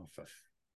 Oh,